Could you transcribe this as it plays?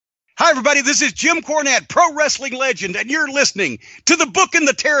Hi, everybody. This is Jim Cornette, pro wrestling legend, and you're listening to the Book in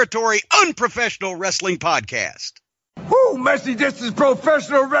the Territory Unprofessional Wrestling Podcast. Woo, Messi, this is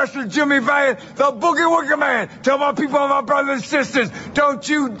professional wrestler Jimmy Valiant, the Boogie Woogie Man. Tell my people and my brothers and sisters, don't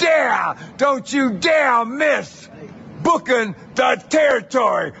you dare miss Booking the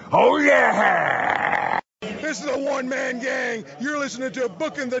Territory. Oh, yeah. This is the one-man gang. You're listening to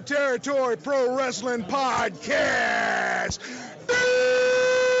Booking the Territory Pro Wrestling Podcast.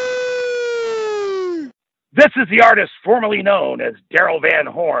 This is the artist formerly known as Daryl Van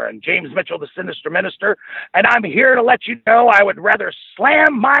Horn, James Mitchell, the Sinister Minister, and I'm here to let you know I would rather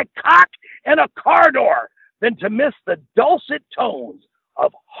slam my cock in a car door than to miss the dulcet tones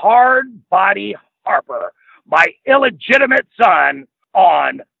of Hard Body Harper, my illegitimate son,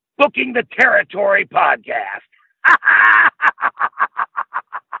 on Booking the Territory podcast.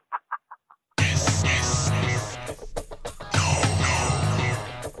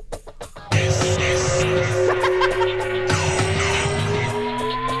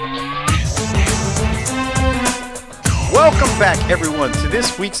 Welcome back, everyone, to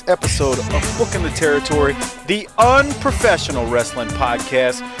this week's episode of Booking the Territory, the unprofessional wrestling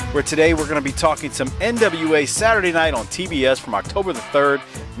podcast, where today we're going to be talking some NWA Saturday Night on TBS from October the 3rd,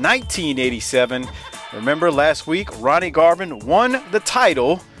 1987. Remember last week, Ronnie Garvin won the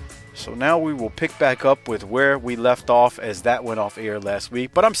title, so now we will pick back up with where we left off as that went off air last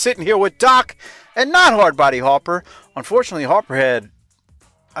week. But I'm sitting here with Doc and not Hard Body Harper. Unfortunately, Harper had,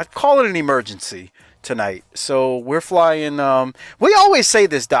 I'd call it an emergency tonight, so we're flying. We always say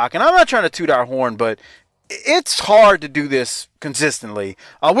this, Doc, and I'm not trying to toot our horn, but it's hard to do this consistently,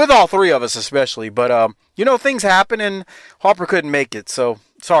 with all three of us especially, but things happen and Harper couldn't make it, so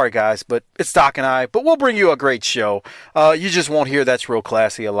sorry guys, but it's Doc and I, but we'll bring you a great show. You just won't hear That's Real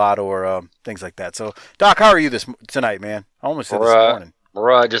Classy a lot or things like that. So Doc, how are you tonight, man? I almost said this morning.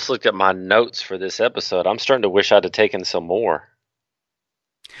 Bro, I just looked at my notes for this episode. I'm starting to wish I'd have taken some more.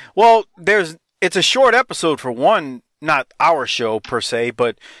 Well, it's a short episode for one, not our show per se,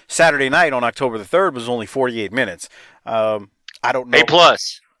 but Saturday Night on October the 3rd was only 48 minutes. I don't know. A+.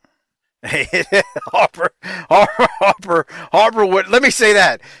 Harper would, let me say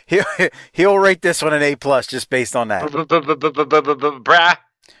that. He'll rate this one an A+ just based on that. Brah.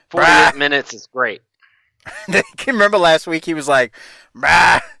 48 minutes is great. Can you remember last week he was like,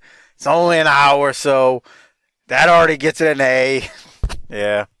 brah, it's only an hour, so that already gets it an A.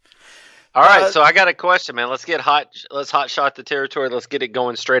 Yeah. All right, so I got a question, man. Let's hot shot the territory. Let's get it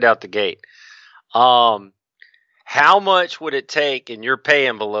going straight out the gate. How much would it take in your pay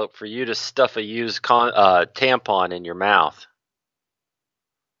envelope for you to stuff a used tampon in your mouth?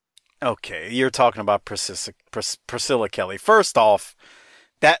 Okay, you're talking about Priscilla Kelly. First off,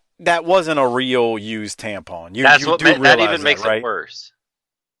 that wasn't a real used tampon. That even makes it worse.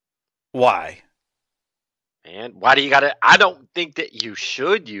 Why? Man, why do you gotta? I don't think that you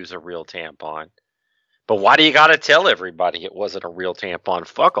should use a real tampon, but why do you gotta tell everybody it wasn't a real tampon?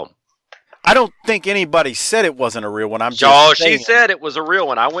 Fuck them. I don't think anybody said it wasn't a real one. She said it was a real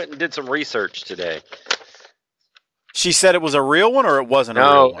one. I went and did some research today. She said it was a real one, or it wasn't a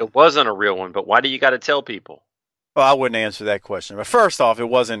real one? No, it wasn't a real one, but why do you gotta tell people? Well, I wouldn't answer that question. But first off,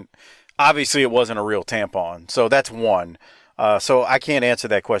 obviously it wasn't a real tampon, so that's one. So I can't answer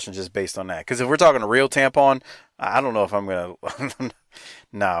that question just based on that. Because if we're talking a real tampon, I don't know if I'm going to...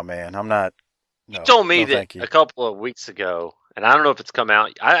 Nah, man, I'm not... No, you told me that a couple of weeks ago, and I don't know if it's come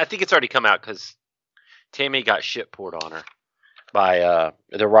out. I think it's already come out because Tammy got shit poured on her by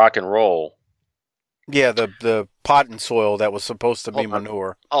the rock and roll. Yeah, the pot and soil that was supposed to be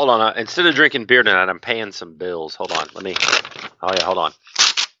manure. Hold on. Instead of drinking beer tonight, I'm paying some bills. Hold on. Hold on.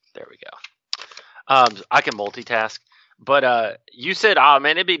 There we go. I can multitask. But you said,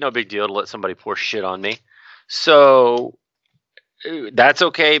 man, it'd be no big deal to let somebody pour shit on me. So that's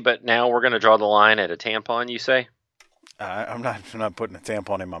okay, but now we're going to draw the line at a tampon, you say? I'm not putting a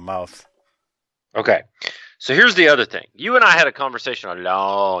tampon in my mouth. Okay. So here's the other thing. You and I had a conversation a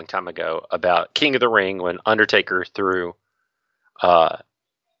long time ago about King of the Ring when Undertaker threw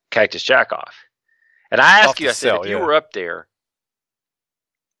Cactus Jack off. And I asked you, I said, if you were up there,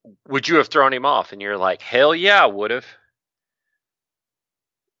 would you have thrown him off? And you're like, hell yeah, I would have.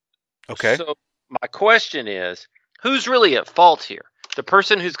 Okay. So my question is, who's really at fault here? The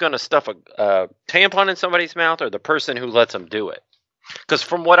person who's going to stuff a tampon in somebody's mouth or the person who lets them do it? Because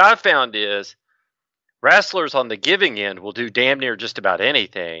from what I've found is wrestlers on the giving end will do damn near just about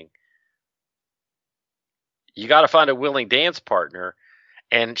anything. You got to find a willing dance partner.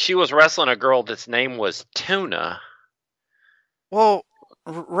 And she was wrestling a girl that's name was Tuna. Well,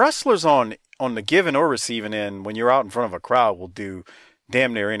 wrestlers on the giving or receiving end, when you're out in front of a crowd, will do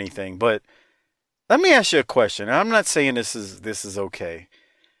damn near anything. But let me ask you a question. I'm not saying this is okay,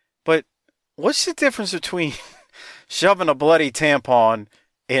 but what's the difference between shoving a bloody tampon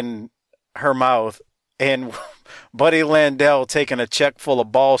in her mouth and Buddy Landell taking a check full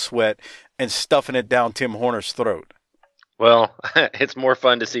of ball sweat and stuffing it down Tim Horner's throat? Well, it's more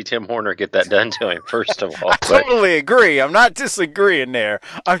fun to see Tim Horner get that done to him, first of all. I totally agree. I'm not disagreeing there.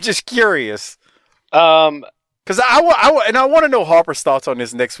 I'm just curious. Because I want to know Harper's thoughts on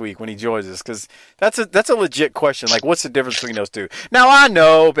this next week when he joins us, because that's a legit question. Like, what's the difference between those two? Now, I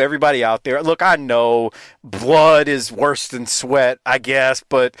know everybody out there. Look, I know blood is worse than sweat, I guess,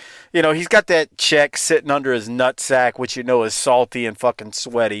 but he's got that check sitting under his nutsack, which is salty and fucking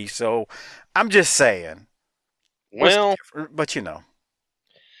sweaty. So, I'm just saying. Well, but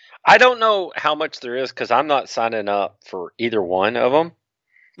I don't know how much there is because I'm not signing up for either one of them.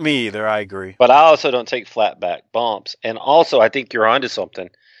 Me either. I agree. But I also don't take flat back bumps. And also, I think you're onto something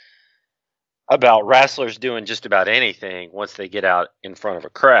about wrestlers doing just about anything once they get out in front of a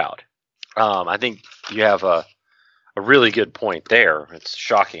crowd. I think you have a really good point there. It's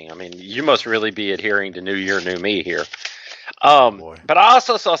shocking. I mean, you must really be adhering to New Year, New Me here. But I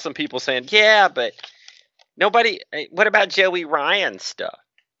also saw some people saying, yeah, but what about Joey Ryan stuff?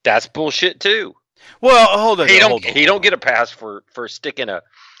 That's bullshit too. Well, hold on. He don't get a pass for sticking a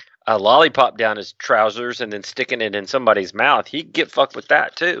lollipop down his trousers and then sticking it in somebody's mouth. He can get fucked with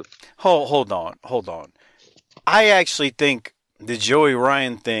that too. Hold on. I actually think the Joey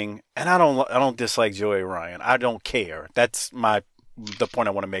Ryan thing, and I don't dislike Joey Ryan. I don't care. That's the point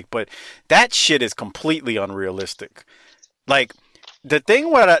I want to make. But that shit is completely unrealistic. Like, the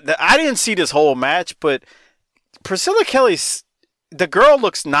thing I didn't see this whole match, but Priscilla Kelly's, the girl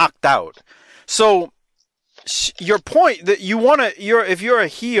looks knocked out. So your point that if you're a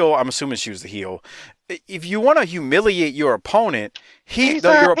heel, I'm assuming she was the heel. If you want to humiliate your opponent, he's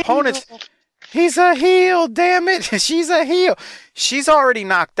a heel, damn it. She's a heel. She's already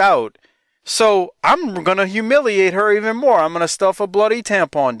knocked out. So I'm going to humiliate her even more. I'm going to stuff a bloody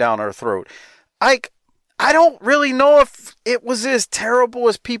tampon down her throat. I don't really know if it was as terrible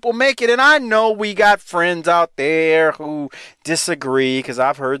as people make it. And I know we got friends out there who disagree because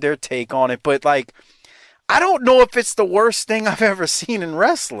I've heard their take on it. But, I don't know if it's the worst thing I've ever seen in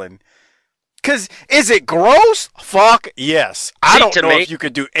wrestling. Because is it gross? Fuck yes. I don't know if you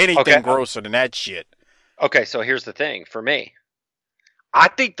could do anything grosser than that shit. Okay, so here's the thing for me. I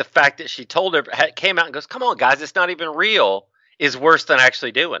think the fact that she came out and goes, come on, guys, it's not even real, is worse than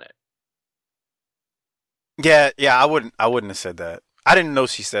actually doing it. Yeah, I wouldn't have said that. I didn't know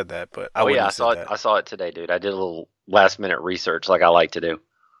she said that, but I wouldn't have said that. I saw it today, dude. I did a little last minute research like I like to do.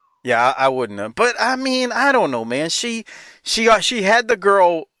 Yeah, I wouldn't have. But I mean, I don't know, man. She had the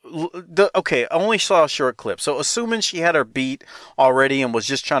girl. I only saw a short clip. So assuming she had her beat already and was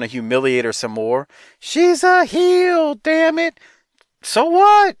just trying to humiliate her some more, she's a heel, damn it. So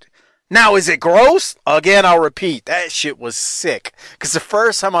what? Now, is it gross? Again, I'll repeat. That shit was sick. Because the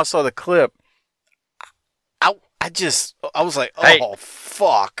first time I saw the clip, I was like, oh,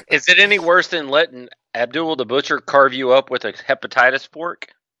 fuck. Is it any worse than letting Abdullah the Butcher carve you up with a hepatitis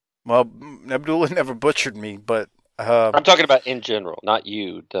fork? Well, Abdullah never butchered me, but... I'm talking about in general, not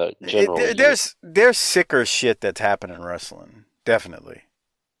you, the general. There's sicker shit that's happened in wrestling. Definitely.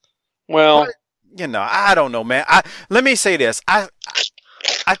 Well... But, I don't know, man. Let me say this. I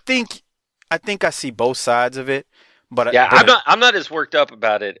think I see both sides of it. But yeah, I'm not as worked up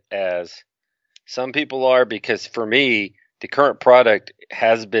about it as... some people are, because for me, the current product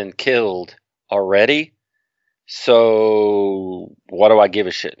has been killed already. So what do I give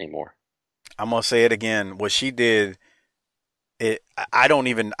a shit anymore? I'm going to say it again. What she did, I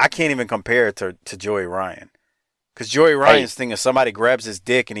can't even compare it to Joey Ryan. Because Joey Ryan's thing is somebody grabs his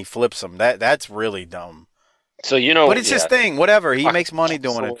dick and he flips him. That's really dumb. So, but it's his thing. Whatever. He makes money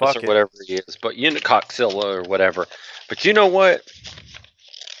doing it. Fuck it. Whatever he is. But Coxilla or whatever. But you know what?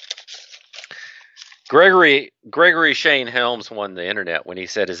 Gregory Shane Helms won the internet when he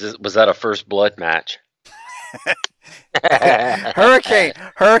said, was that a first blood match? Hurricane's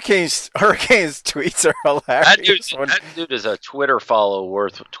tweets are hilarious. That dude is a Twitter follow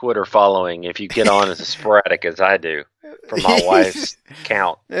worth Twitter following if you get on as sporadic as I do from my wife's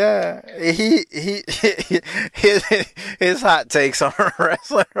count. Yeah, his hot takes on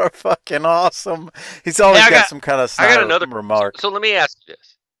wrestling are fucking awesome. He's always got some kind of I got another remark. So let me ask you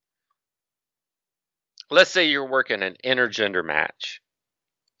this. Let's say you're working an intergender match,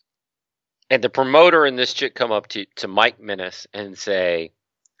 and the promoter and this chick come up to Mike Menace and say,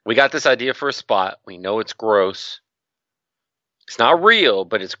 we got this idea for a spot. We know it's gross. It's not real,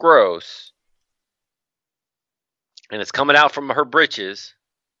 but it's gross. and it's coming out from her britches,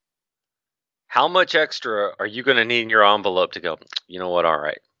 how much extra are you going to need in your envelope to go, you know what, all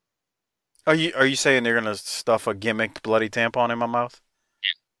right. Are you saying they're going to stuff a gimmick bloody tampon in my mouth?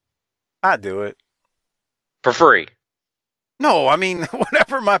 I'd do it. For free? No, I mean,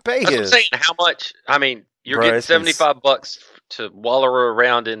 whatever my pay That's is. what I'm saying. How much? I mean, you're Bruh, getting $75 to wallow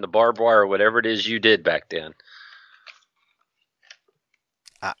around in the barbed wire or whatever it is you did back then.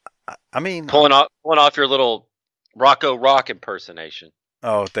 I mean, pulling off your little Rocco Rock impersonation.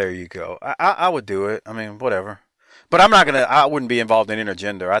 Oh, there you go. I would do it. I mean, whatever. But I wouldn't be involved in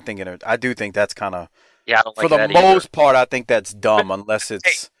intergender. I do think that's kind of, I don't like for the that most either. part, I think that's dumb unless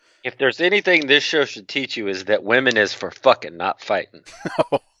it's. Hey, if there's anything this show should teach you is that women is for fucking, not fighting.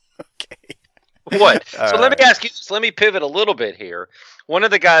 Okay. What? So let right. me ask you this. Let me pivot a little bit here. One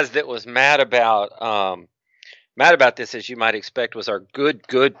of the guys that was mad about this, as you might expect, was our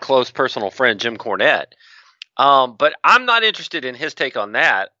good, close personal friend, Jim Cornette. But I'm not interested in his take on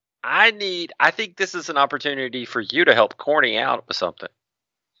that. I think this is an opportunity for you to help Corny out with something.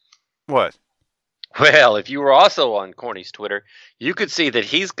 What? Well, if you were also on Corny's Twitter, you could see that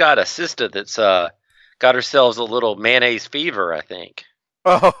he's got a sister that's got herself a little mayonnaise fever, I think.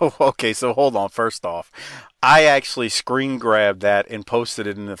 Oh, okay. So hold on. First off, I actually screen grabbed that and posted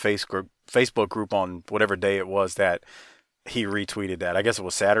it in the Facebook group on whatever day it was that he retweeted that. I guess it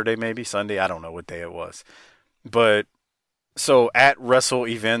was Saturday, maybe Sunday. I don't know what day it was. But so at Wrestle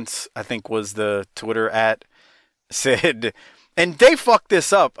Events, I think was the Twitter at, said, and they fucked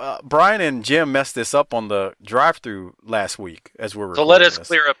this up. Brian and Jim messed this up on the drive-thru last week as we're recording. So let us this.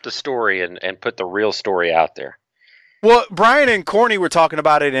 clear up the story and put the real story out there. Well, Brian and Corny were talking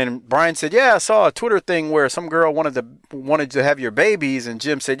about it, and Brian said, "Yeah, I saw a Twitter thing where some girl wanted to have your babies," and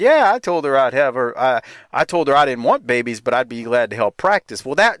Jim said, "Yeah, I told her I'd have her. I told her I didn't want babies, but I'd be glad to help practice."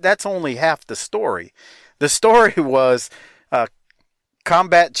 Well, that's only half the story. The story was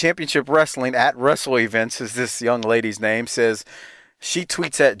Combat Championship Wrestling at Wrestle Events, is this young lady's name, says she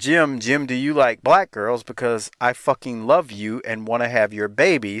tweets at Jim, "Do you like black girls? Because I fucking love you and want to have your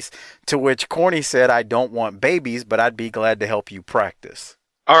babies." To which Corny said, "I don't want babies, but I'd be glad to help you practice."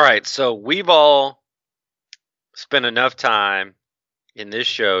 All right, so we've all spent enough time in this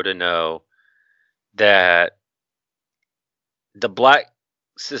show to know that the black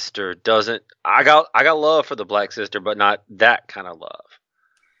sister doesn't. I got love for the black sister, but not that kind of love.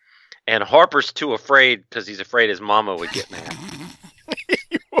 And Harper's too afraid because he's afraid his mama would get mad.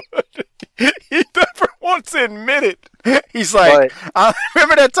 He would. He never wants to admit it. He's like, I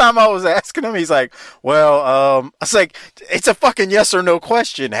remember that time I was asking him. He's like, "Well, I was like, it's a fucking yes or no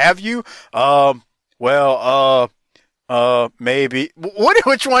question. Have you? Maybe.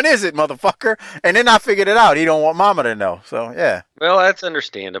 Which one is it, motherfucker?" And then I figured it out. He don't want mama to know. So yeah. Well, that's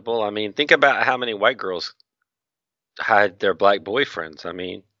understandable. I mean, think about how many white girls hide their black boyfriends. I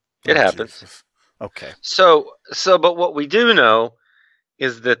mean, it happens. Jesus. Okay. So, but what we do know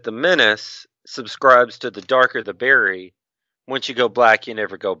is that the menace subscribes to the darker the berry. Once you go black, you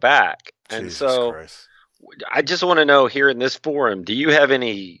never go back. And Jesus so Christ. I just want to know here in this forum, do you have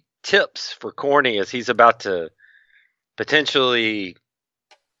any tips for Corny as he's about to potentially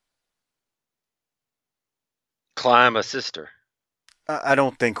climb a sister? I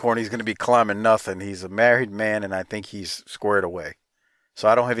don't think Corny's going to be climbing nothing. He's a married man, and I think he's squared away. So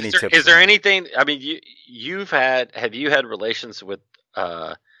I don't have any tips. Is there anything? I mean, have you had relations with?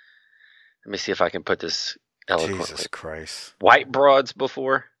 Let me see if I can put this eloquently. Jesus Christ. White broads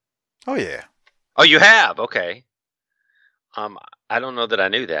before? Oh yeah. Oh, you have? Okay. I don't know that I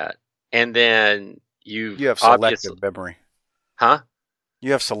knew that. And then you have selective memory. Huh?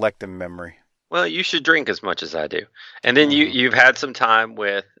 You have selective memory. Well, you should drink as much as I do. And then you've had some time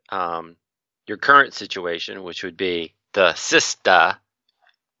with your current situation, which would be the sister.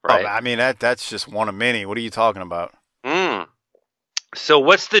 Right. Oh, I mean, that's just one of many. What are you talking about? So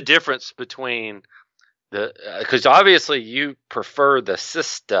what's the difference between because obviously you prefer the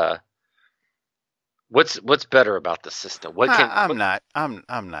sister. What's better about the sister? I'm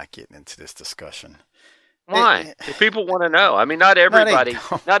not getting into this discussion. Why? If people want to know. I mean, not everybody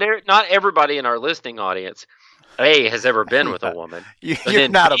in our listening audience has ever been with a woman. You're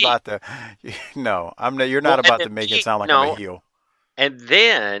not about to. No, I'm not. You're not about to make it sound like I'm a heel. And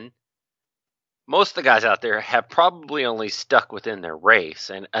then most of the guys out there have probably only stuck within their race,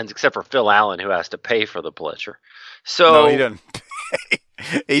 and except for Phil Allen, who has to pay for the pleasure. So no, he doesn't pay.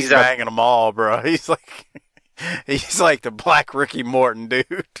 He's banging them all, bro. He's like the black Ricky Morton,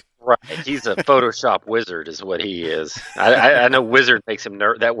 dude. Right, he's a Photoshop wizard, is what he is. I know wizard makes him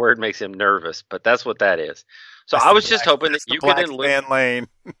that word makes him nervous, but that's what that is. So I was just hoping that you could Lane.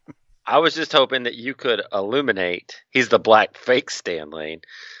 I was just hoping that you could illuminate. He's the black fake Stan Lane.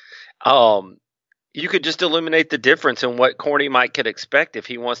 You could just illuminate the difference in what Corny Mike could expect if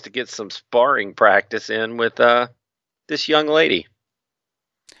he wants to get some sparring practice in with this young lady.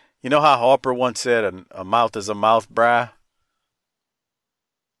 You know how Harper once said, a mouth is a mouth, brah?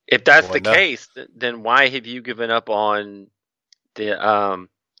 If that's the case, then why have you given up on the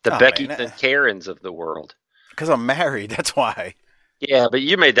Beckys and Karens of the world? Because I'm married, that's why. Yeah, but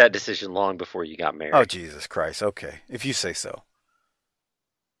you made that decision long before you got married. Oh, Jesus Christ. Okay, if you say so.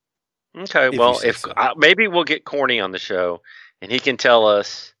 Okay, well, maybe we'll get Corny on the show, and he can tell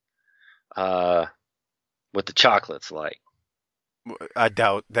us what the chocolate's like. I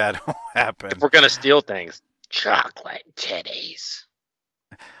doubt that will happen. If we're going to steal things, chocolate titties.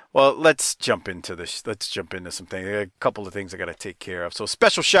 Well, let's jump into this. Let's jump into some things. A couple of things I got to take care of. So,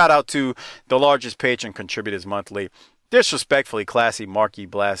 special shout out to the largest patron contributors monthly. Disrespectfully Classy, Marky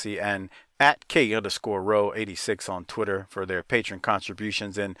Blassie, and at K_row86 on Twitter for their patron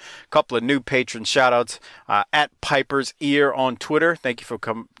contributions, and a couple of new patron shout outs at Piper's Ear on Twitter. Thank you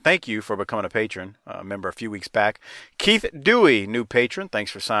for becoming a patron, member a few weeks back. Keith Dewey, new patron.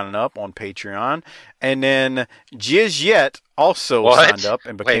 Thanks for signing up on Patreon. And then Jiz Yet also signed up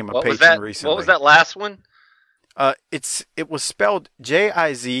and became a patron recently. What was that last one? It was spelled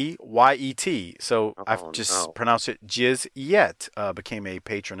Jizyet, so I've just pronounced it Jiz Yet. Became a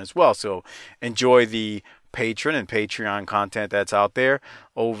patron as well. So enjoy the patron and Patreon content that's out there.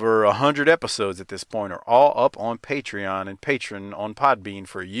 Over 100 episodes at this point are all up on Patreon and Patron on Podbean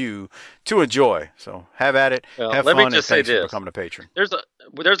for you to enjoy. So have at it. Have fun. Let me just say this: for becoming a patron. There's a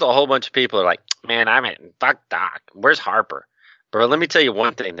whole bunch of people that are like, man, I'm hitting fuck Doc. Where's Harper? Bro, let me tell you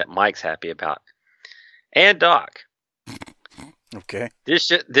one thing that Mike's happy about. And Doc. Okay. This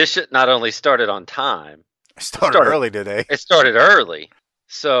shit not only started on time. It started early today. It started early.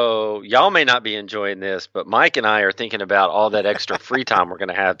 So y'all may not be enjoying this, but Mike and I are thinking about all that extra free time we're going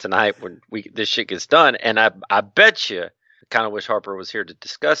to have tonight when this shit gets done. And I bet you, I kind of wish Harper was here to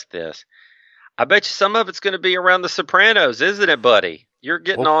discuss this. I bet you some of it's going to be around The Sopranos, isn't it, buddy? You're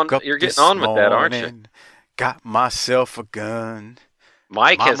getting on with that, aren't you? Got myself a gun.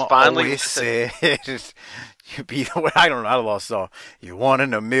 Mike Mama has finally said, "You be the way." I don't know. I lost all. You 1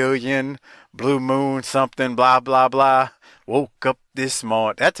 in a million, blue moon, something, blah blah blah. Woke up this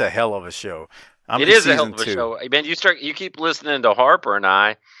morning. That's a hell of a show. It is a hell of a show. Man, you keep listening to Harper and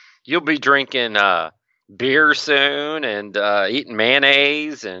I. You'll be drinking beer soon and eating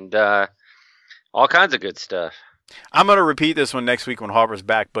mayonnaise and all kinds of good stuff. I'm gonna repeat this one next week when Harper's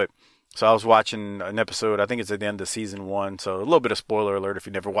back, but. So I was watching an episode, I think it's at the end of season 1, so a little bit of spoiler alert if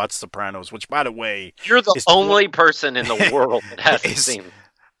you never watched Sopranos, which, by the way... You're the only person in the world that hasn't seen it.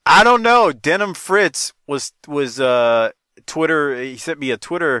 I don't know. Denim Fritz was Twitter, he sent me a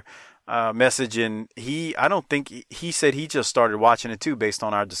Twitter message, and he said he just started watching it too based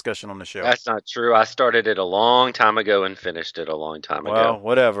on our discussion on the show. That's not true. I started it a long time ago and finished it a long time ago. Well,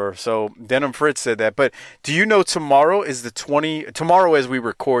 whatever. So Denim Fritz said that. But do you know tomorrow is tomorrow as we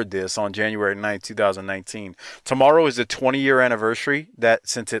record this on January 9th, 2019, tomorrow is the 20-year anniversary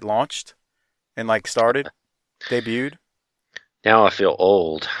since it launched and debuted? Now I feel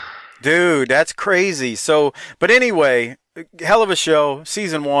old. Dude, that's crazy. So, but anyway, hell of a show.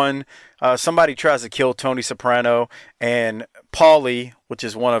 Season 1, somebody tries to kill Tony Soprano, and Paulie, which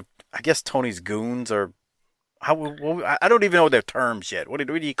is one of, I guess, Tony's goons, or I don't even know their terms yet. What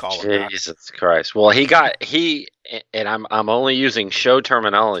do you call them? Jesus Christ. Well, and I'm only using show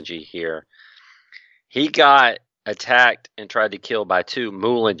terminology here. He got attacked and tried to kill by 2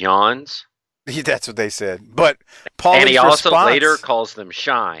 Moulignons. That's what they said. But Paulie's and he also response, later calls them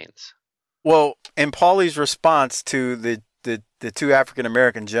shines. Well, and Paulie's response to the 2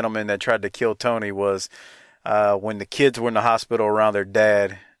 African-American gentlemen that tried to kill Tony was when the kids were in the hospital around their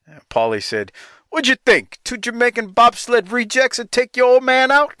dad, Paulie said, "What'd you think? 2 Jamaican bobsled rejects would take your old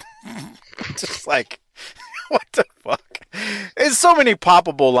man out?" Just like, what the fuck? There's so many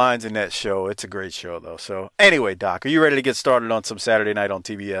poppable lines in that show. It's a great show, though. So anyway, Doc, are you ready to get started on some Saturday Night on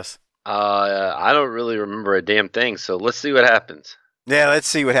TBS? I don't really remember a damn thing, so let's see what happens. Yeah, let's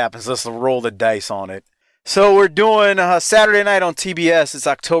see what happens. Let's roll the dice on it. So we're doing Saturday Night on TBS. It's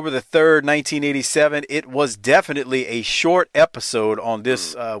October the 3rd, 1987. It was definitely a short episode on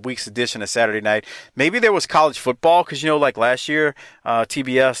this week's edition of Saturday Night. Maybe there was college football because, like last year,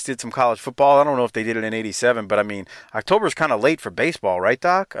 TBS did some college football. I don't know if they did it in 87, but, I mean, October's kind of late for baseball, right,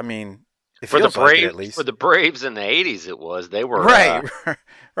 Doc? I mean, it feels like it at least. For the Braves in the 80s it was. They were... Right,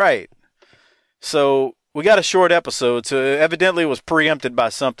 right. So We got a short episode, so evidently it was preempted by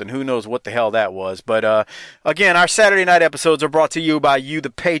something. Who knows what the hell that was. But again, our Saturday night episodes are brought to you by you, the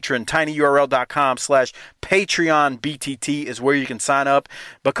patron. tinyurl.com/PatreonBTT is where you can sign up.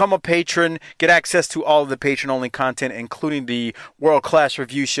 Become a patron. Get access to all of the patron-only content, including the world-class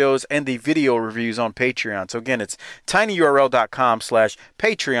review shows and the video reviews on Patreon. So again, it's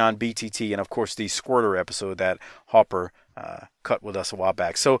tinyurl.com/PatreonBTT. And of course, the Squirter episode that Hopper cut with us a while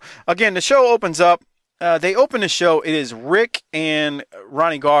back. So again, the show opens up. They open the show. It is Rick and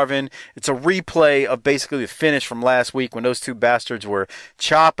Ronnie Garvin. It's a replay of basically the finish from last week when those two bastards were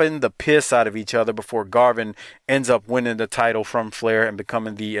chopping the piss out of each other before Garvin ends up winning the title from Flair and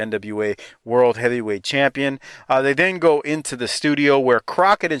becoming the NWA World Heavyweight Champion. They then go into the studio where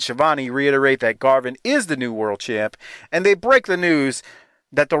Crockett and Schiavone reiterate that Garvin is the new world champ, and they break the news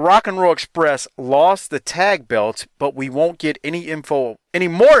that the Rock and Roll Express lost the tag belts, but we won't get any more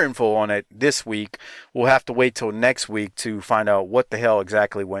info on it this week. We'll have to wait till next week to find out what the hell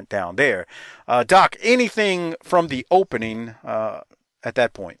exactly went down there. Doc, anything from the opening at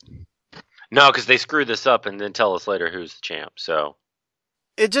that point? No, because they screwed this up and then tell us later who's the champ. So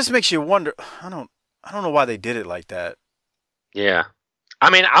it just makes you wonder. I don't know why they did it like that. Yeah. I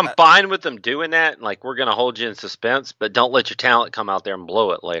mean, I'm fine with them doing that. Like, we're going to hold you in suspense, but don't let your talent come out there and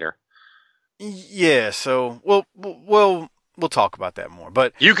blow it later. Yeah, so we'll talk about that more.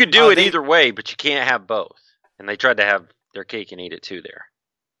 But you could do it either way, but you can't have both. And they tried to have their cake and eat it too there.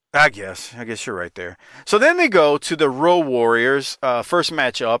 I guess you're right there. So then they go to the Road Warriors. First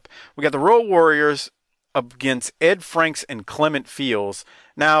match up, we got the Road Warriors against Ed Franks and Clement Fields.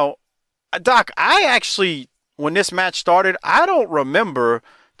 Now, Doc, when this match started, I don't remember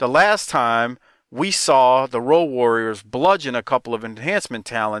the last time we saw the Road Warriors bludgeon a couple of enhancement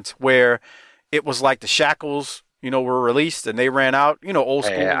talents where it was like the shackles, were released and they ran out, old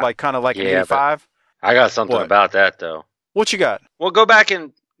school, kind of like in 85. I got something about that though. What you got? Well, go back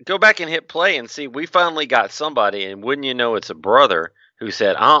and hit play and see. We finally got somebody, and wouldn't you know, it's a brother who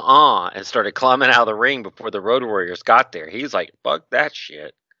said and started climbing out of the ring before the Road Warriors got there. He's like, fuck that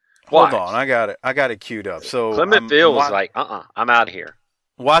shit. Hold on, I got it queued up. So Clement Field was like, I'm out of here.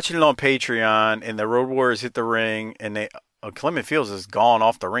 Watching it on Patreon, and the Road Warriors hit the ring, and Clement Fields is gone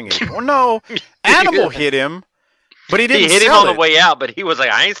off the ring. Oh no, Animal hit him, but he didn't. He hit him on the way out, but he was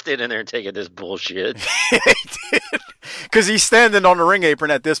like, I ain't standing there and taking this bullshit. He did, because he's standing on the ring apron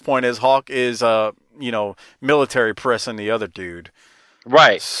at this point as Hawk is, military pressing the other dude.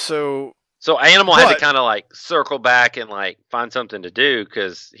 Right. So Animal had to kind of like circle back and like find something to do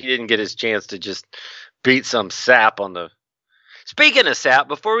because he didn't get his chance to just beat some sap on the. Speaking of sap,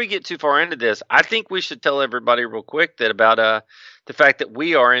 before we get too far into this, I think we should tell everybody real quick that about the fact that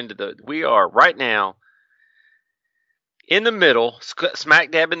we are right now in the middle, smack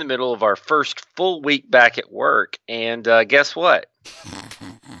dab in the middle of our first full week back at work, and guess what?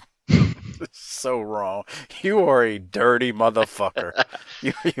 So wrong. You are a dirty motherfucker.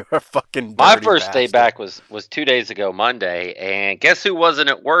 You are fucking dirty. My first bastard. day back was 2 days ago, Monday, and guess who wasn't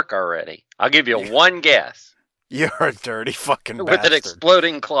at work already? I'll give you one guess. You're a dirty fucking with bastard. An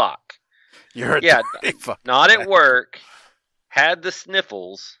exploding clock. You're a dirty fucking not bastard. At work, had the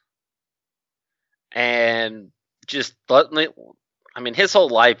sniffles, and just his whole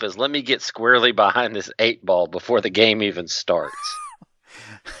life is let me get squarely behind this 8-ball before the game even starts.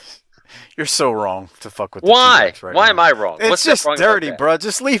 You're so wrong to fuck with. Why? Right Why now. am I wrong? It's What's just wrong dirty, bro.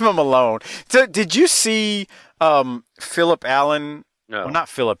 Just leave him alone. Did you see Philip Allen? No, well, not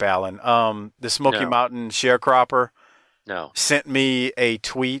Philip Allen. The Smoky Mountain sharecropper. No, sent me a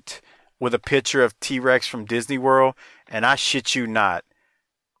tweet with a picture of T-Rex from Disney World, and I shit you not,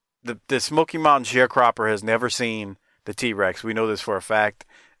 the Smoky Mountain sharecropper has never seen the T-Rex. We know this for a fact.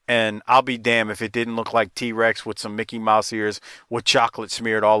 And I'll be damned if it didn't look like T-Rex with some Mickey Mouse ears with chocolate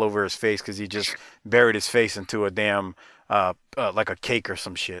smeared all over his face because he just buried his face into a damn, like a cake or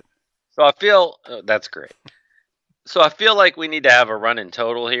some shit. So I feel, that's great. So I feel like we need to have a running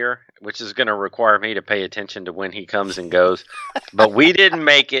total here, which is going to require me to pay attention to when he comes and goes. But we didn't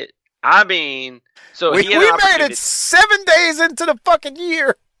make it. I mean, so we made it 7 days into the fucking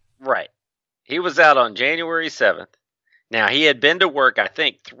year. Right. He was out on January 7th. Now, he had been to work, I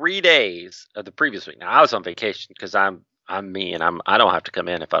think, 3 days of the previous week. Now, I was on vacation because I'm me and I don't have to come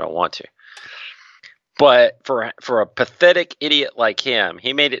in if I don't want to. But for a pathetic idiot like him,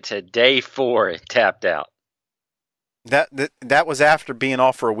 he made it to day 4 and tapped out. That was after being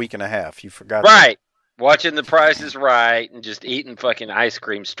off for a week and a half. You forgot. Right. Watching The Price is Right and just eating fucking ice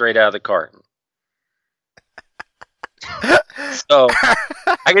cream straight out of the carton. So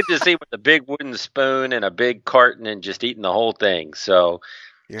I get to see with a big wooden spoon and a big carton and just eating the whole thing. So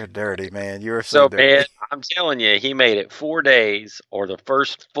You're dirty, man. You're So, so dirty. man, I'm telling you, he made it 4 days, or the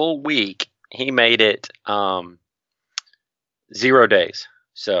first full week, he made it 0 days.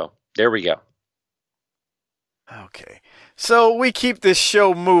 So, there we go. Okay. So we keep this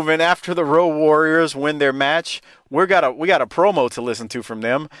show moving. After the Road Warriors win their match, we got a promo to listen to from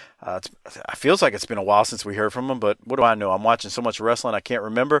them. It feels like it's been a while since we heard from them, but what do I know? I'm watching so much wrestling I can't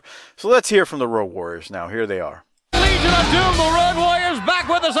remember. So let's hear from the Road Warriors now. Here they are. Legion of Doom, the Road Warriors, back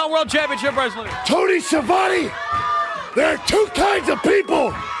with us on World Championship Wrestling. Tony Schiavone, there are two kinds of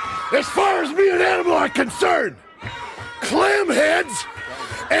people as far as me and Animal are concerned. Clamheads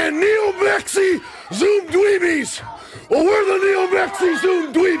and neo-maxi Zoom dweebies. Well, we're the neo-maxi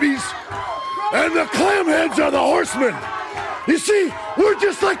Zoom dweebies, and the clamheads are the horsemen. You see, we're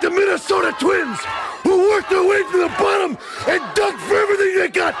just like the Minnesota Twins, who worked their way from the bottom and dug for everything they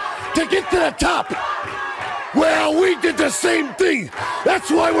got to get to the top. Well, we did the same thing. That's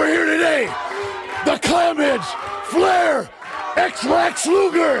why we're here today. The Clamheads, Flair, X-Lax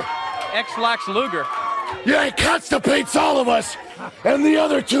Luger. X-Lax Luger. Yeah, he constipates all of us. And the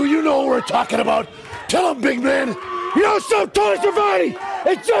other two, you know what we're talking about. Tell them, big man. You know something, Tony Schiavone?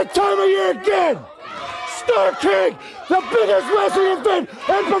 It's that time of year again. Starrcade, the biggest wrestling event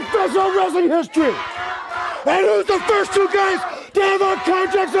in professional wrestling history. And who's the first two guys to have our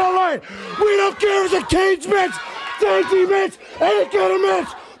contracts on the line? We don't care if it's a cage match, tag team match, any kind of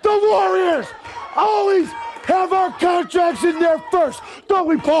match. The Warriors always have our contracts in there first, don't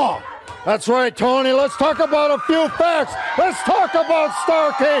we, Paul? That's right, Tony. Let's talk about a few facts. Let's talk about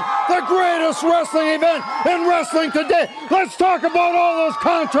Starrcade, the greatest wrestling event in wrestling today. Let's talk about all those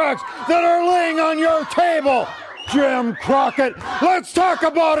contracts that are laying on your table. Jim Crockett. Let's talk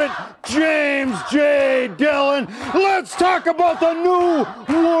about it. James J. Dillon. Let's talk about the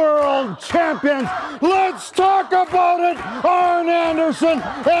new world champions. Let's talk about it. Arn Anderson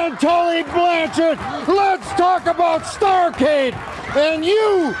and Tully Blanchard. Let's talk about Starrcade. And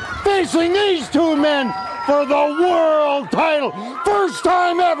you facing these two men for the world title. First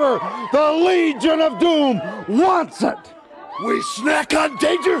time ever, the Legion of Doom wants it. We snack on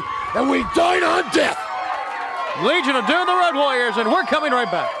danger and we dine on death. Legion of Doom, the Road Warriors, and we're coming right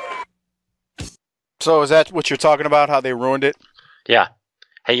back. So is that what you're talking about, how they ruined it? Yeah.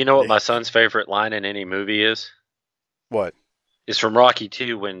 Hey, you know what my son's favorite line in any movie is? What? It's from Rocky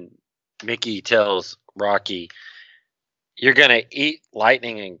 2 when Mickey tells Rocky, "You're going to eat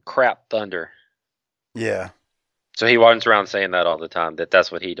lightning and crap thunder." Yeah. So he runs around saying that all the time,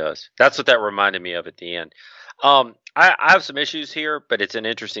 that's what he does. That's what that reminded me of at the end. I have some issues here, but it's an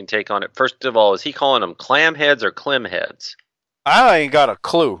interesting take on it. First of all, is he calling them clamheads or clemheads? I ain't got a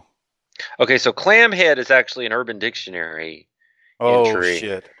clue. Okay, so clamhead is actually an Urban Dictionary entry. Oh,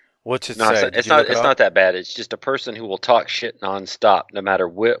 shit. What's it No, say? it's not that bad. It's just a person who will talk shit nonstop, no matter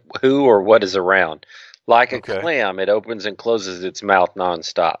who or what is around. Like a clam, it opens and closes its mouth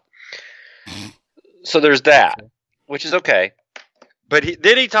nonstop. So there's that, which is okay. But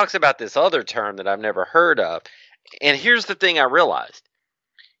then he talks about this other term that I've never heard of. And here's the thing I realized.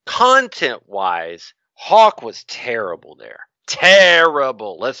 Content-wise, Hawk was terrible there.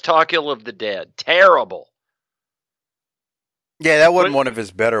 Terrible. Let's talk Ill of the Dead. Terrible. Yeah, that wasn't one of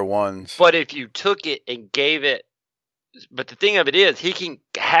his better ones. But if you took it and gave it... But the thing of it is, he can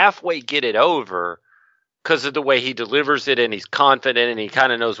halfway get it over because of the way he delivers it, and he's confident, and he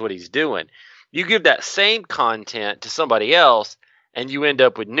kind of knows what he's doing. You give that same content to somebody else, and you end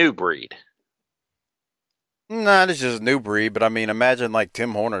up with New Breed. Nah, it's just New Breed, but I mean, imagine like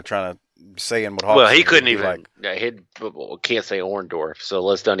Tim Horner trying to say what Hawk. Well, he couldn't even. Like... Can't say Orndorff, so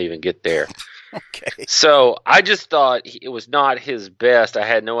let's don't even get there. Okay. So I just thought it was not his best. I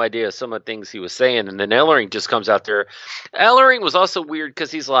had no idea some of the things he was saying, and then Ellering just comes out there. Ellering was also weird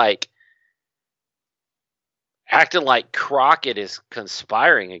because he's like acting like Crockett is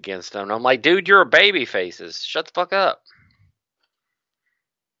conspiring against him. And I'm like, dude, you're a baby faces. Shut the fuck up.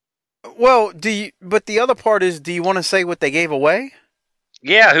 Well, but the other part is, do you want to say what they gave away?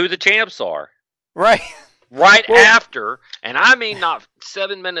 Yeah, who the champs are. Right. Right after, and I mean not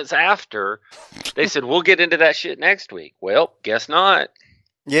 7 minutes after, they said, we'll get into that shit next week. Well, guess not.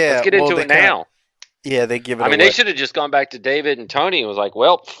 Yeah. Let's get into it now. Yeah, they give it away. I mean, they should have just gone back to David and Tony and was like,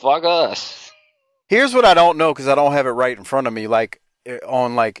 well, fuck us. Here's what I don't know, because I don't have it right in front of me, like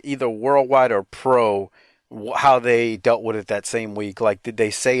on like either Worldwide or Pro, how they dealt with it that same week. Like, did they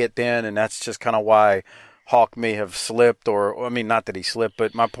say it then, and that's just kind of why Hawk may have slipped, or I mean, not that he slipped,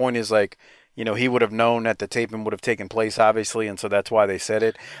 but my point is, like, you know, he would have known that the taping would have taken place, obviously, and so that's why they said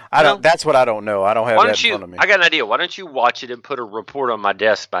it. That's what I don't know. I don't have that in front of me. I got an idea. Why don't you watch it and put a report on my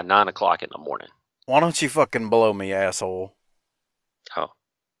desk by 9 o'clock in the morning? Why don't you fucking blow me, asshole? Oh.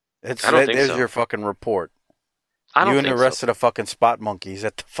 There's so. your fucking report. I don't You and think the rest so. of the fucking spot monkeys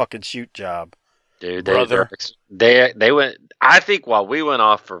at the fucking shoot job. Dude, brother. they went. I think while we went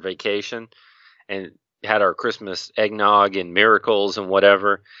off for vacation and had our Christmas eggnog and miracles and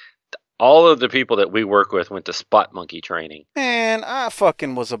whatever, all of the people that we work with went to spot monkey training. Man, I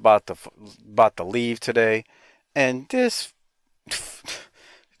fucking was about to leave today, and this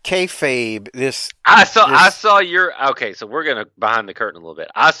kayfabe, I saw your. Okay, so we're gonna behind the curtain a little bit.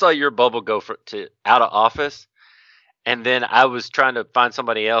 I saw your bubble go to out of office. And then I was trying to find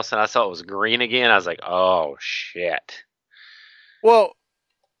somebody else, and I saw it was green again. I was like, "Oh shit!" Well,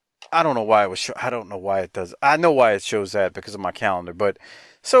 I don't know why it was. I don't know why it does. I know why it shows that because of my calendar. But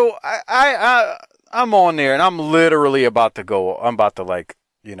so I'm on there, and I'm literally about to go. I'm about to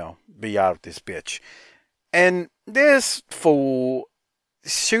be out of this bitch, and this fool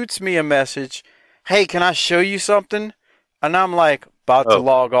shoots me a message. Hey, can I show you something? And I'm like, about to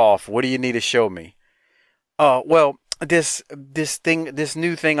log off. What do you need to show me? Well. This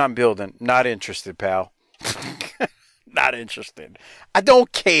new thing I'm building. Not interested, pal. Not interested. I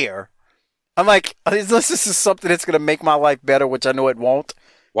don't care. I'm like, unless this is something that's going to make my life better, which I know it won't.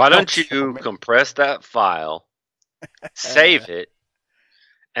 Why don't you compress that file, save it,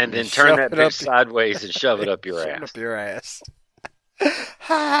 and then turn that bitch sideways and shove it up your ass? Up your ass.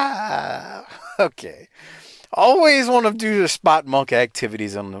 Okay. Always want to do the spot monk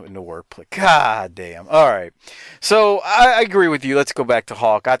activities in the workplace. God damn. All right. So I agree with you. Let's go back to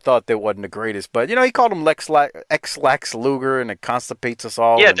Hawk. I thought that wasn't the greatest, but he called him Lex Luger, and it constipates us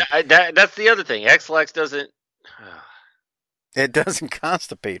all. Yeah, that's the other thing. X-Lax doesn't. It doesn't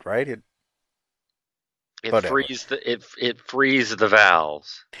constipate, right? It frees the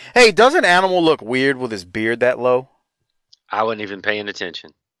valves. Hey, doesn't Animal look weird with his beard that low? I wasn't even paying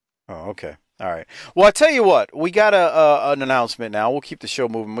attention. Oh, okay. All right. Well, I tell you what, we got an announcement now. We'll keep the show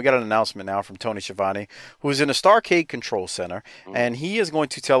moving. We got an announcement now from Tony Schiavone, who's in the Starcade Control Center, and he is going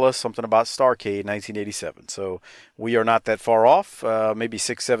to tell us something about Starcade 1987. So we are not that far off, maybe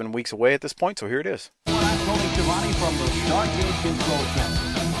 6-7 weeks away at this point. So here it is. I'm Tony Schiavone from the Starcade Control Center.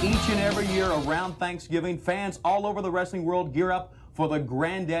 Each and every year around Thanksgiving, fans all over the wrestling world gear up for the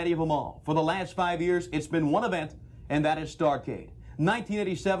granddaddy of them all. For the last 5 years, it's been one event, and that is Starcade.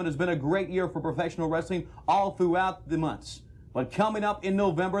 1987 has been a great year for professional wrestling all throughout the months. But coming up in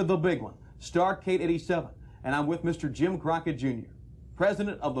November, the big one, Starcade 87. And I'm with Mr. Jim Crockett Jr.,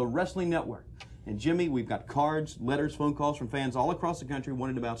 president of the Wrestling Network. And Jimmy, we've got cards, letters, phone calls from fans all across the country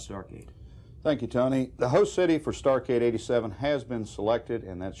wanting about Starcade. Thank you, Tony. The host city for Starcade 87 has been selected,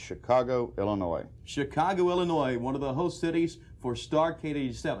 and that's Chicago, Illinois. Chicago, Illinois, one of the host cities for Starcade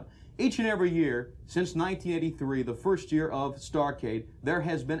 87. Each and every year, since 1983, the first year of Starcade, there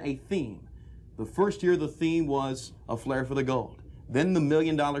has been a theme. The first year, the theme was A Flair for the Gold. Then the $1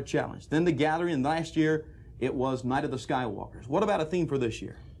 Million Challenge. Then the Gathering, and last year, it was Night of the Skywalkers. What about a theme for this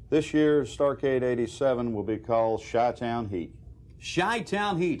year? This year, Starcade 87 will be called Chi-Town Heat.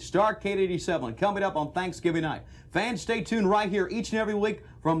 Chi-Town Heat, Starcade 87, coming up on Thanksgiving night. Fans, stay tuned right here each and every week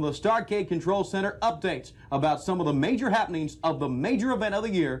from the Starcade Control Center. Updates about some of the major happenings of the major event of the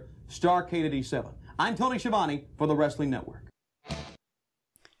year, Starcade 87. I'm Tony Schiavone for the Wrestling Network.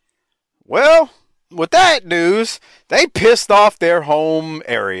 Well, with that news, they pissed off their home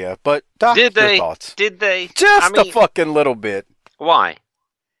area. But Doc, Did they? Your thoughts? Did they? Just a fucking little bit. Why?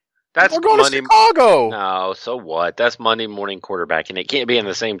 That's We're going to Chicago. No, so what? That's Monday morning quarterbacking. It can't be in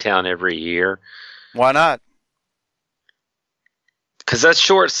the same town every year. Why not? Because that's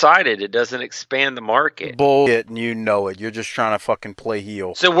short-sighted. It doesn't expand the market. Bullshit, and you know it. You're just trying to fucking play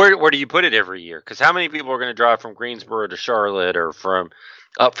heel. So where do you put it every year? Because how many people are going to drive from Greensboro to Charlotte or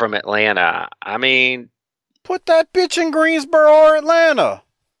up from Atlanta? I mean, put that bitch in Greensboro or Atlanta.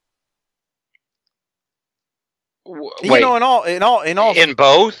 Wait, in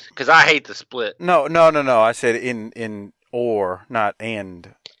both? Because I hate the split. No. I said in or, not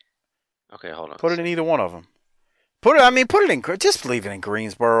and. Okay, hold on. Put it in either one of them. Put it in. Just leave it in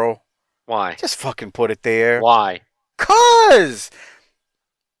Greensboro. Why? Just fucking put it there. Why? 'Cause.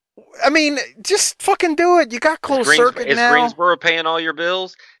 I mean, just fucking do it. You got closed circuit now. Is Greensboro paying all your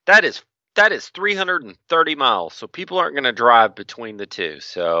bills? That is 330 miles. So people aren't going to drive between the two.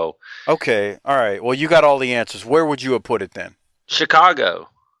 So. Okay. All right. Well, you got all the answers. Where would you have put it then? Chicago.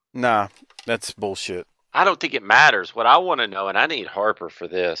 Nah, that's bullshit. I don't think it matters. What I want to know, and I need Harper for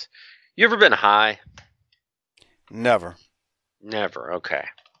this. You ever been high? Never. Never. Okay.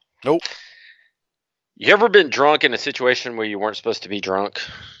 Nope. You ever been drunk in a situation where you weren't supposed to be drunk?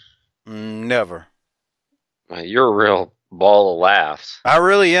 Never. You're a real ball of laughs. I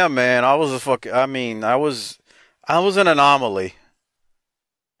really am, man. I was an anomaly.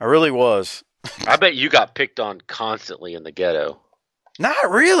 I really was. I bet you got picked on constantly in the ghetto.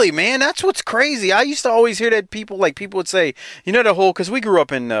 Not really, man. That's what's crazy. I used to always hear that people would say, the whole, because we grew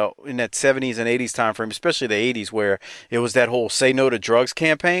up in that 70s and 80s time frame, especially the 80s, where it was that whole say no to drugs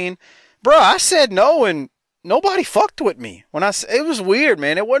campaign. Bro, I said no, and nobody fucked with me. It was weird,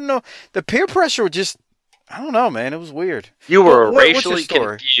 man. It wasn't the peer pressure was just, I don't know, man. It was weird. You were a racially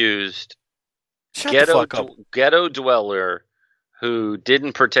confused ghetto dweller who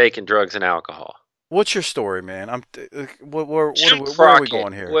didn't partake in drugs and alcohol. What's your story, man? Where are we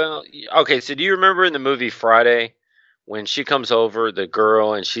going here? Well, okay, so do you remember in the movie Friday when she comes over, the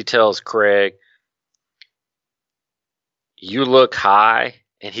girl, and she tells Craig, "You look high,"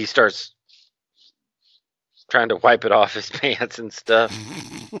 and he starts trying to wipe it off his pants and stuff?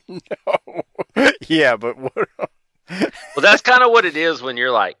 No. Yeah, but what? Well, that's kind of what it is when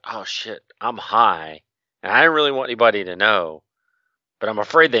you're like, oh, shit, I'm high, and I don't really want anybody to know, but I'm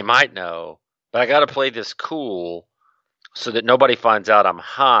afraid they might know. But I got to play this cool so that nobody finds out I'm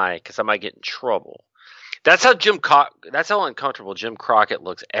high because I might get in trouble. That's how that's how uncomfortable Jim Crockett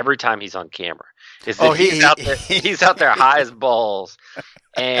looks every time he's on camera. He's out there high as balls,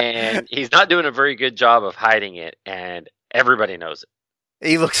 and he's not doing a very good job of hiding it, and everybody knows it.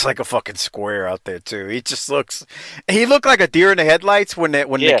 He looks like a fucking square out there too. He looked like a deer in the headlights when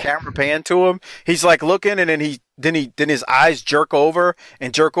the camera panned to him. He's like looking, and then his eyes jerk over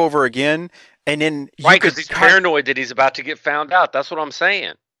again. And then because he's paranoid that he's about to get found out. That's what I'm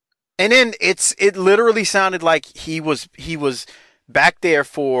saying. And then it literally sounded like he was back there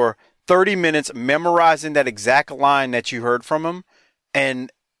for 30 minutes memorizing that exact line that you heard from him,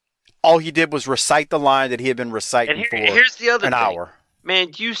 and all he did was recite the line that he had been reciting for here's the other an thing. Hour.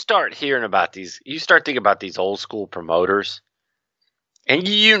 Man, you start hearing about these. You start thinking about these old school promoters. And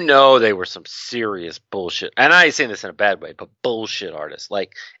they were some serious bullshit. And I ain't saying this in a bad way, but bullshit artists.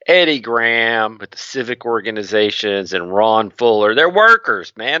 Like Eddie Graham with the civic organizations and Ron Fuller. They're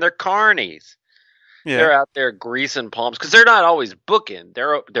workers, man. They're carnies. Yeah. They're out there greasing palms. Because they're not always booking.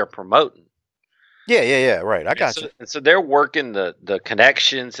 They're promoting. Yeah. Right. I got you. And so they're working the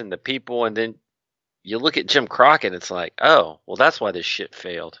connections and the people. And then you look at Jim Crockett, it's like, oh, well, that's why this shit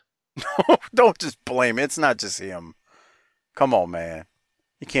failed. Don't just blame it. It's not just him. Come on, man.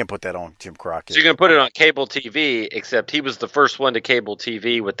 You can't put that on Jim Crockett. So you're going to put it on cable TV, except he was the first one to cable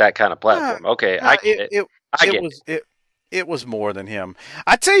TV with that kind of platform. Okay, I get it. It was more than him.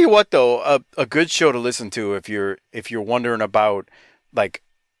 I tell you what, though, a good show to listen to if you're wondering about like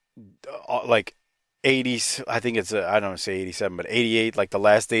 80s. I think it's I don't say 87, but 88, like the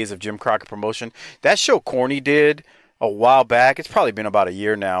last days of Jim Crockett promotion. That show Corny did a while back. It's probably been about a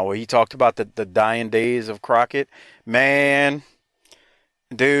year now, where he talked about the dying days of Crockett. Man.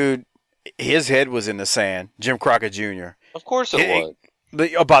 Dude, his head was in the sand. Jim Crockett Jr. Of course it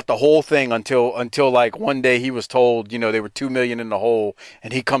was. About the whole thing until like one day he was told, they were $2 million in the hole,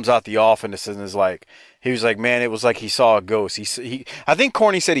 and he comes out the office and is like, he was like, man, it was like he saw a ghost. I think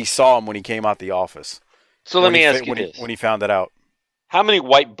Corny said he saw him when he came out the office. So let me ask you this: when he found that out, how many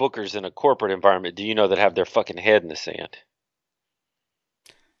white bookers in a corporate environment do you know that have their fucking head in the sand?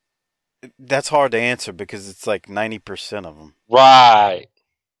 That's hard to answer because it's like 90% of them. Right.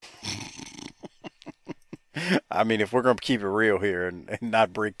 I mean, if we're going to keep it real here and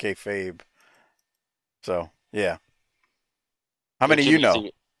not break kayfabe. So, yeah. How many you know?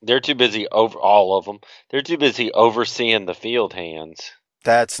 They're too busy all of them. They're too busy overseeing the field hands.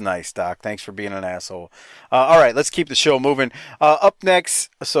 That's nice, Doc. Thanks for being an asshole. All right, let's keep the show moving. Up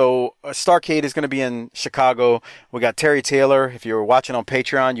next, so Starrcade is going to be in Chicago. We got Terry Taylor. If you were watching on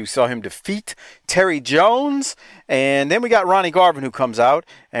Patreon, you saw him defeat Terry Jones. And then we got Ronnie Garvin who comes out.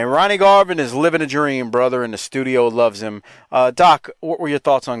 And Ronnie Garvin is living a dream, brother, and the studio loves him. Doc, what were your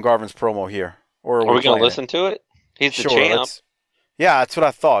thoughts on Garvin's promo here? Or are we going to listen to it? He's the champ. Yeah, that's what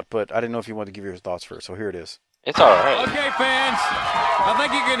I thought, but I didn't know if you wanted to give your thoughts first, so here it is. It's all right. Okay, fans. I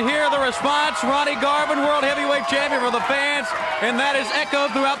think you can hear the response. Ronnie Garvin, World Heavyweight Champion for the fans, and that is echoed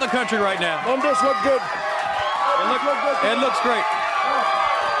throughout the country right now. Doesn't this look good? It looks great.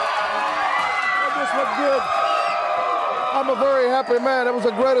 Doesn't this look good? I'm a very happy man. It was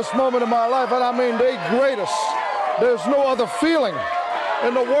the greatest moment of my life, and I mean the greatest. There's no other feeling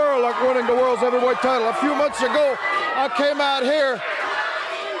in the world like winning the world's heavyweight title. A few months ago, I came out here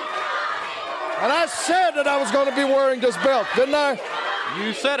and I said that I was going to be wearing this belt, didn't I?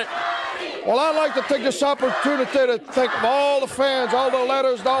 You said it. Well, I'd like to take this opportunity to thank all the fans, all the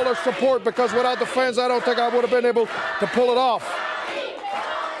letters, all their support, because without the fans, I don't think I would have been able to pull it off.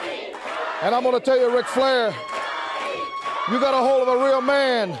 And I'm going to tell you, Ric Flair, you got a hold of a real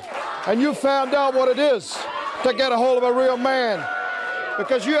man, and you found out what it is to get a hold of a real man.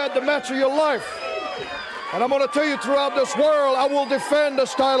 because you had the match of your life. And I'm going to tell you, throughout this world, I will defend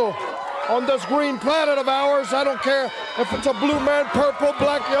this title on this green planet of ours. I don't care if it's a blue man, purple,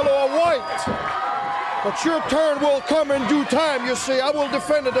 black, yellow, or white. But your turn will come in due time, you see. I will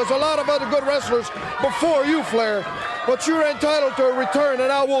defend it. There's a lot of other good wrestlers before you, Flair. But you're entitled to a return,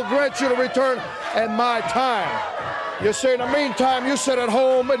 and I will grant you the return at my time. You see, in the meantime, you sit at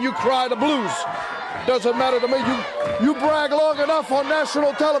home and you cry the blues. Doesn't matter to me. You brag long enough on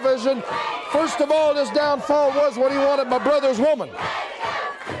national television. First of all, his downfall was when he wanted my brother's woman.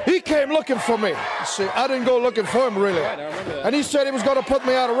 He came looking for me. See, I didn't go looking for him, really. And he said he was going to put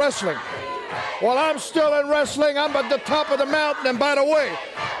me out of wrestling. Well, I'm still in wrestling. I'm at the top of the mountain. And by the way,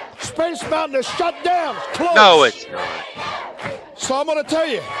 Space Mountain is shut down. It's closed. No, it's not. So I'm going to tell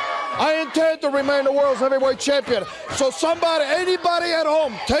you, I intend to remain the world's heavyweight champion. So somebody, anybody at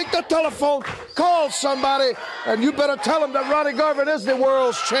home, take the telephone, call somebody, and you better tell them that Ronnie Garvin is the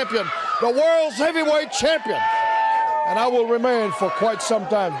world's champion, the world's heavyweight champion. And I will remain for quite some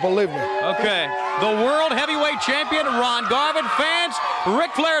time, believe me. Okay. The world heavyweight champion, Ron Garvin. Fans,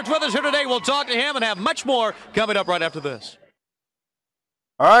 Ric Flair is with us here today. We'll talk to him and have much more coming up right after this.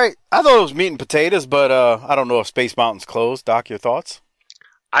 All right. I thought it was meat and potatoes, but I don't know if Space Mountain's closed. Doc, your thoughts?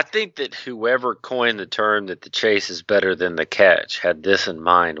 I think that whoever coined the term that the chase is better than the catch had this in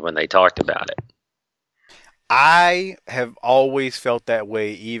mind when they talked about it. I have always felt that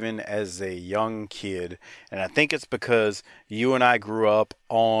way, even as a young kid. And I think it's because you and I grew up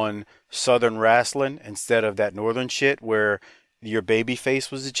on Southern wrestling instead of that Northern shit where your baby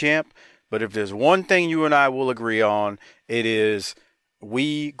face was the champ. But if there's one thing you and I will agree on, it is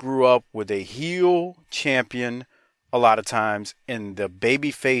we grew up with a heel champion a lot of times, and the baby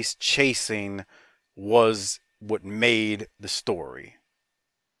face chasing was what made the story.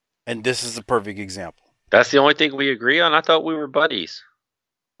 And this is a perfect example. That's the only thing we agree on? I thought we were buddies.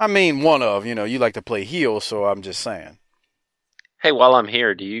 I mean, you like to play heel, so I'm just saying. Hey, while I'm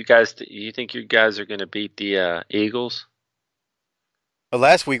here, do you think you guys are going to beat the Eagles?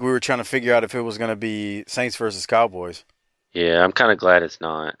 Last week we were trying to figure out if it was going to be Saints versus Cowboys. Yeah, I'm kind of glad it's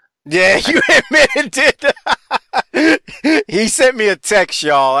not. Yeah, you admitted it. He sent me a text,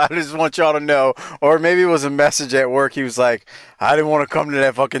 y'all. I just want y'all to know. Or maybe it was a message at work. He was like, I didn't want to come to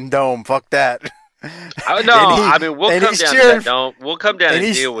that fucking dome. Fuck that. We'll come down to that dome. We'll come down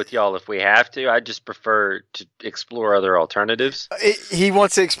and deal with y'all if we have to. I just prefer to explore other alternatives. He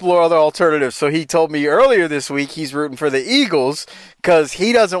wants to explore other alternatives. So he told me earlier this week he's rooting for the Eagles because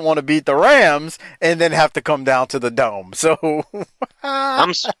he doesn't want to beat the Rams and then have to come down to the dome. So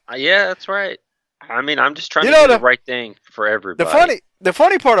yeah, that's right. I mean, I'm just trying to do the right thing for everybody. The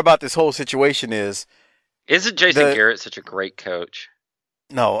funny part about this whole situation isn't Jason Garrett such a great coach?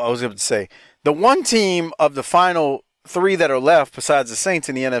 No, I was going to say, the one team of the final three that are left, besides the Saints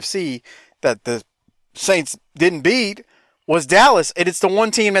in the NFC, that the Saints didn't beat was Dallas. And it's the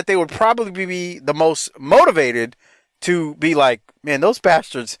one team that they would probably be the most motivated to be like, man, those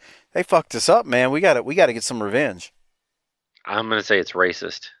bastards, they fucked us up, man. We got to get some revenge. I'm going to say it's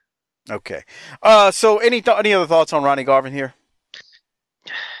racist. Okay. So any other thoughts on Ronnie Garvin here?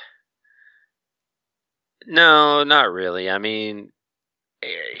 No, not really. I mean,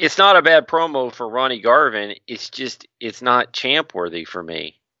 it's not a bad promo for Ronnie Garvin. It's just, it's not champ worthy for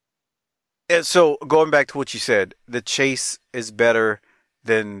me. And so going back to what you said, the chase is better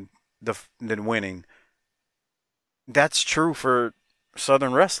than winning. That's true for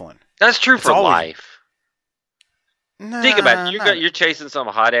Southern wrestling. That's true for life. Think about it. You're chasing some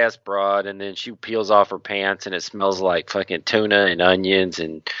hot ass broad, and then she peels off her pants, and it smells like fucking tuna and onions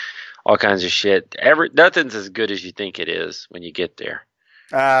and all kinds of shit. Nothing's as good as you think it is when you get there.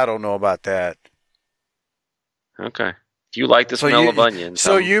 I don't know about that. Okay. Do you like the smell of onions?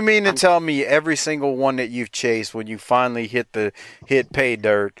 So you mean to tell me every single one that you've chased, when you finally hit pay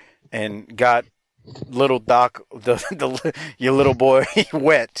dirt and got little Doc, your little boy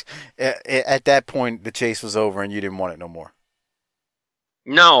wet, at that point the chase was over and you didn't want it no more?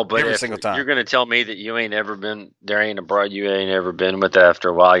 No, but every single time. You're going to tell me that you ain't ever been, there ain't a broad you ain't ever been with after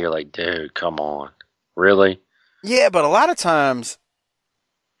a while, you're like, dude, come on. Really? Yeah, but a lot of times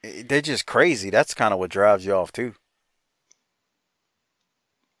they're just crazy. That's kind of what drives you off too.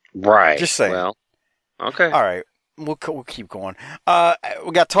 Right. Just saying. Well, okay. All right. We'll keep going.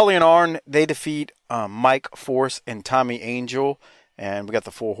 We got Tully and Arn. They defeat Mike Force and Tommy Angel. And we got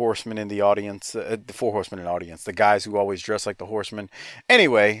the Four Horsemen in the audience. The guys who always dress like the Horsemen.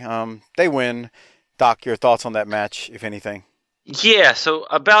 Anyway, they win. Doc, your thoughts on that match, if anything? Yeah, so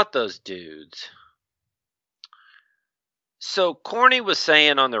about those dudes. So Corny was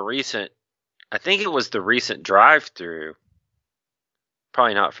saying on the recent, I think it was the recent drive-through,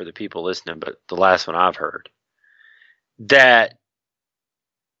 probably not for the people listening, but the last one I've heard, that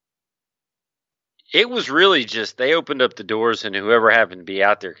it was really just they opened up the doors and whoever happened to be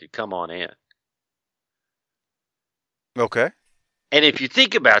out there could come on in. Okay. And if you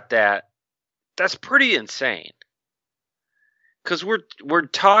think about that, that's pretty insane. Because we're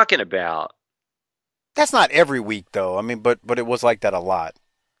talking about. That's not every week though. I mean, but it was like that a lot.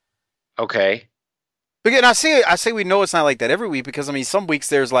 Okay. Again, I say we know it's not like that every week because I mean some weeks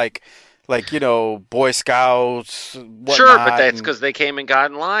there's like Boy Scouts. Sure, but that's because they came and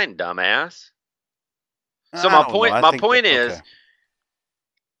got in line, dumbass. So my point is,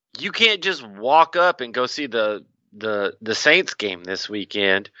 you can't just walk up and go see the Saints game this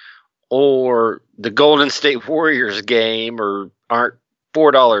weekend, or the Golden State Warriors game, or aren't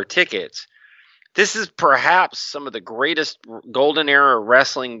 $4 tickets. This is perhaps some of the greatest golden era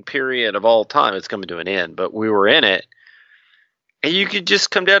wrestling period of all time. It's coming to an end, but we were in it, and you could just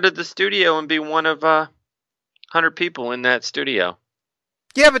come down to the studio and be one of 100 people in that studio.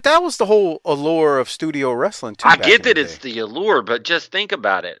 Yeah, but that was the whole allure of studio wrestling, too. I get that it's the allure, but just think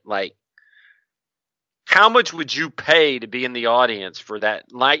about it. Like, how much would you pay to be in the audience for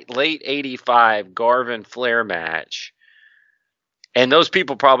that late 85 Garvin Flair match? And those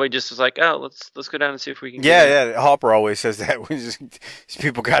people probably just was like, oh, let's go down and see if we can get in. Yeah. Hopper always says that. These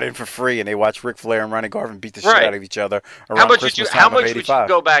people got in for free, and they watched Ric Flair and Ronnie Garvin beat the shit out of each other around How much would you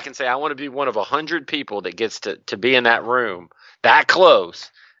go back and say, I want to be one of 100 people that gets to be in that room that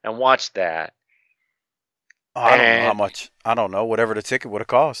close and watch that? I don't know how much. I don't know. Whatever the ticket would have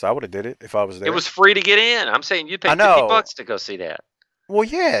cost, I would have did it if I was there. It was free to get in. I'm saying you'd pay $50 to go see that. Well,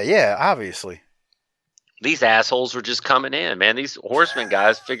 yeah, obviously. These assholes were just coming in, man. These Horseman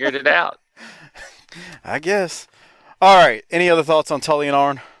guys figured it out. I guess. All right. Any other thoughts on Tully and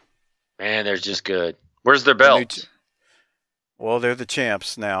Arn? Man, they're just good. Where's their belts? Well, they're the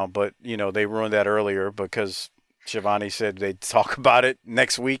champs now, but, they ruined that earlier because Shivani said they'd talk about it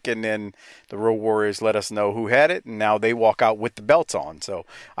next week, and then the Road Warriors let us know who had it, and now they walk out with the belts on. So,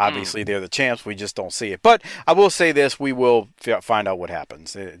 obviously, they're the champs. We just don't see it. But I will say this. We will find out what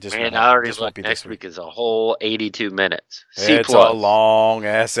happens. I already looked. Next week is a whole 82 minutes. It's a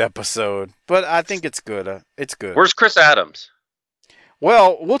long-ass episode, but I think it's good. It's good. Where's Chris Adams?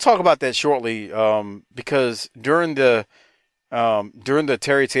 Well, we'll talk about that shortly because during the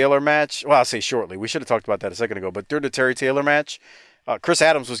Terry Taylor match, well, I'll say shortly. We should have talked about that a second ago. But during the Terry Taylor match, Chris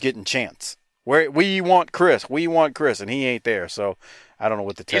Adams was getting chants. We want Chris, and he ain't there. So I don't know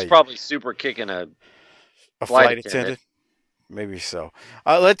what to tell you. He's probably super kicking a flight attendant. Maybe so.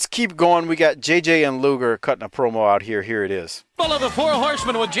 Let's keep going. We got JJ and Luger cutting a promo out here. Here it is. Of the Four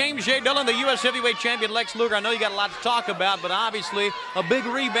Horsemen with James J. Dillon, the U.S. Heavyweight Champion Lex Luger. I know you got a lot to talk about, but obviously a big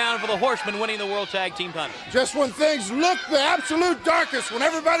rebound for the Horsemen winning the World Tag Team title. Just when things looked the absolute darkest, when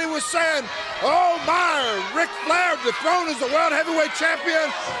everybody was saying, oh my, Ric Flair dethroned as the World Heavyweight Champion,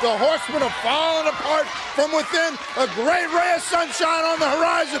 the Horsemen are falling apart from within. A great ray of sunshine on the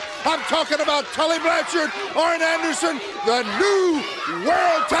horizon. I'm talking about Tully Blanchard, Arn Anderson, the new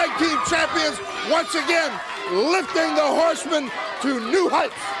World Tag Team Champions, once again lifting the Horsemen to new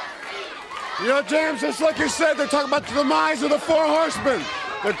heights. James, just like you said, they're talking about the demise of the Four Horsemen,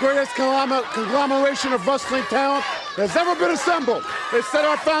 the greatest conglomeration of wrestling talent that's ever been assembled. They said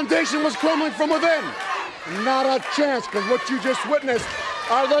our foundation was crumbling from within. Not a chance, because what you just witnessed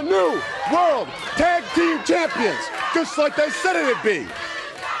are the new World Tag Team Champions, just like they said it'd be.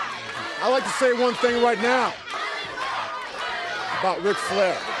 I'd like to say one thing right now about Ric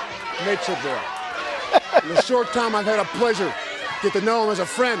Flair, Nature Boy. In the short time I've had a pleasure to get to know him as a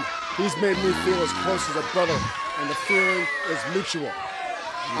friend, he's made me feel as close as a brother, and the feeling is mutual.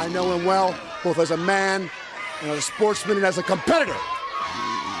 I know him well, both as a man and as a sportsman and as a competitor.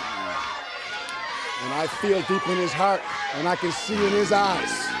 And I feel deep in his heart, and I can see in his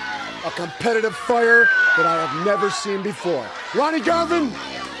eyes a competitive fire that I have never seen before. Ronnie Garvin,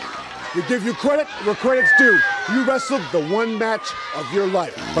 we give you credit where credit's due. You wrestled the one match of your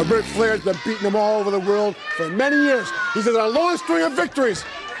life. But Ric Flair's been beating them all over the world for many years. He's had a long string of victories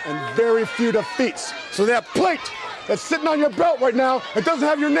and very few defeats. So that plate that's sitting on your belt right now, it doesn't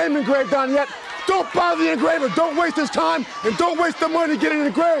have your name engraved on yet. Don't bother the engraver. Don't waste his time, and don't waste the money to get it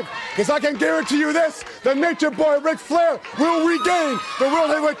engraved. Because I can guarantee you this, the Nature Boy Ric Flair will regain the World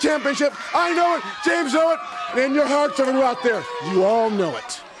Heavyweight Championship. I know it, James know it, and in your hearts, everyone out there, you all know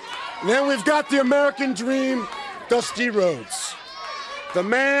it. And then we've got the American Dream, Dusty Rhodes. The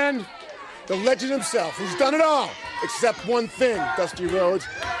man the legend himself, who's done it all, except one thing, Dusty Rhodes,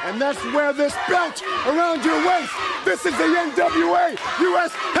 and that's wear this belt around your waist. This is the NWA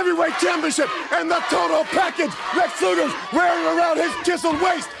U.S. Heavyweight Championship and the total package Lex Luger's wearing around his chiseled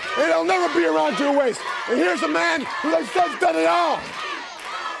waist. And it'll never be around your waist. And here's a man who has done it all.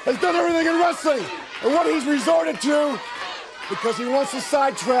 Has done everything in wrestling. And what he's resorted to, because he wants to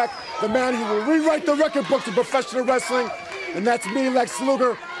sidetrack the man who will rewrite the record books of professional wrestling, and that's me, Lex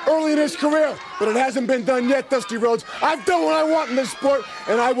Luger, early in his career. But it hasn't been done yet, Dusty Rhodes. I've done what I want in this sport,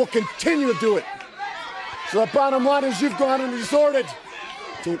 and I will continue to do it. So the bottom line is you've gone and resorted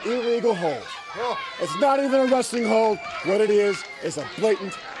to an illegal hold. It's not even a wrestling hold. What it is a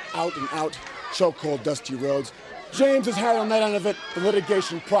blatant, out-and-out chokehold, Dusty Rhodes. James has had on that end of it the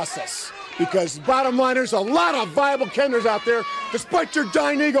litigation process. Because bottom line, there's a lot of viable contenders out there, despite your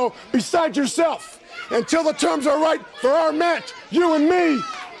dying ego, beside yourself. Until the terms are right for our match, you and me,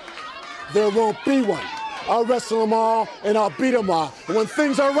 there won't be one. I'll wrestle them all, and I'll beat them all. And when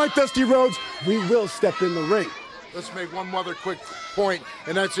things are right, Dusty Rhodes, we will step in the ring. Let's make one other quick point,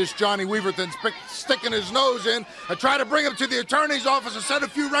 and that's this Johnny Weaver thing sticking his nose in. I try to bring him to the attorney's office and set a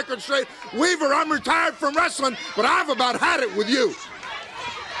few records straight. Weaver, I'm retired from wrestling, but I've about had it with you.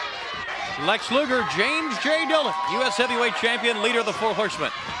 Lex Luger, James J. Dillon, U.S. Heavyweight Champion, leader of the Four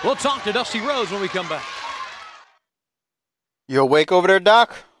Horsemen. We'll talk to Dusty Rhodes when we come back. You awake over there,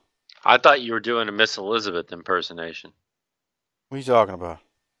 Doc? I thought you were doing a Miss Elizabeth impersonation. What are you talking about?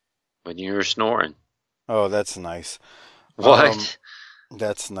 When you were snoring. Oh, that's nice. What?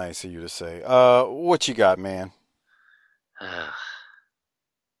 That's nice of you to say. What you got, man?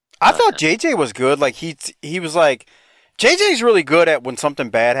 I thought JJ was good. Like he was like, JJ's really good at when something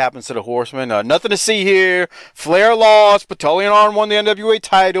bad happens to the Horsemen. Nothing to see here. Flair lost. Battalion Arm won the NWA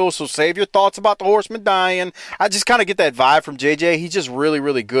title. So save your thoughts about the Horsemen dying. I just kind of get that vibe from JJ. He's just really,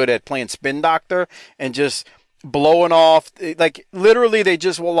 really good at playing spin doctor and just blowing off. Like, literally, they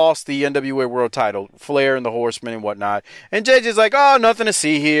just lost the NWA World title. Flair and the Horsemen and whatnot. And JJ's like, oh, nothing to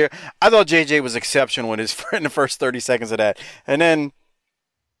see here. I thought JJ was exceptional in the first 30 seconds of that. And then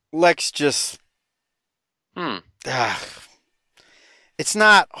Lex just... it's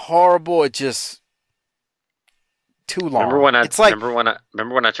not horrible. It just too long. Remember when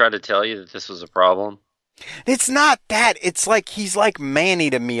I tried to tell you that this was a problem? It's not that. It's like he's like Manny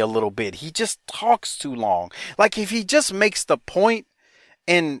to me a little bit. He just talks too long. Like if he just makes the point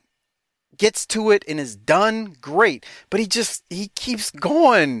and gets to it and is done, great. But he keeps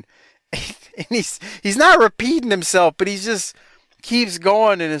going, and he's not repeating himself, but he just keeps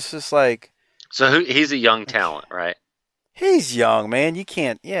going, and it's just like. So he's a young talent, right? He's young, man. You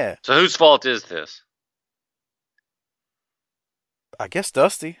can't, yeah. So whose fault is this? I guess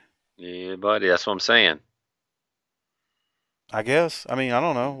Dusty. Yeah, buddy, that's what I'm saying. I guess. I mean, I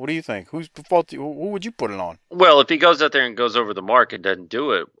don't know. What do you think? Whose fault? Who would you put it on? Well, if he goes out there and goes over the mark and doesn't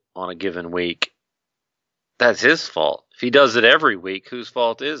do it on a given week, that's his fault. If he does it every week, whose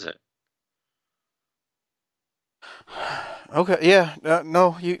fault is it? Okay, yeah.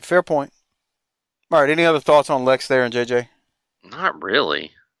 No, fair point. All right, any other thoughts on Lex there and JJ? Not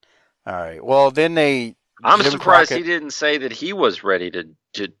really. All right. Well, then I'm surprised he didn't say that he was ready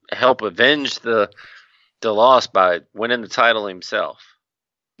to help avenge the loss by winning the title himself.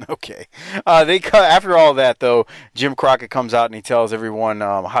 Okay. After all that, though, Jim Crockett comes out and he tells everyone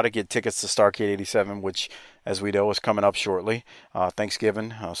how to get tickets to Starrcade 87, which, as we know, is coming up shortly.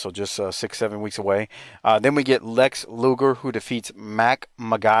 Thanksgiving, so just 6-7 weeks away. Then we get Lex Luger, who defeats Mac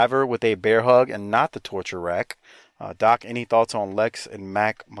MacGyver with a bear hug and not the torture rack. Doc, any thoughts on Lex and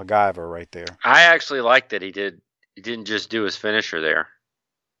Mac MacGyver right there? I actually like that he didn't just do his finisher there.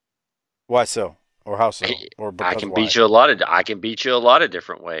 Why so? Or how so? Or I can beat you a lot of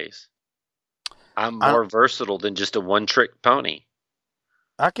different ways. I'm more versatile than just a one-trick pony.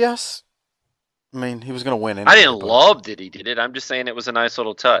 I guess. I mean, he was going to win anyway. I didn't love that he did it. I'm just saying it was a nice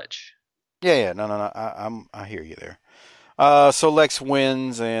little touch. Yeah. No. I hear you there. So Lex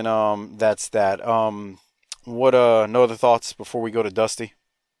wins, and that's that. What no other thoughts before we go to Dusty?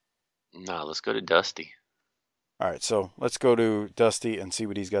 No, let's go to Dusty. All right, so let's go to Dusty and see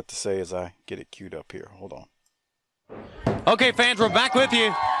what he's got to say as I get it queued up here. Hold on. Okay, fans, we're back with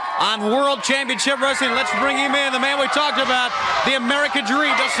you on World Championship Wrestling. Let's bring him in, the man we talked about, the American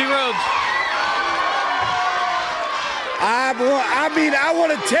Dream, Dusty Rhodes. I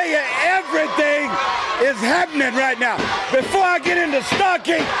want to tell you, everything is happening right now. Before I get into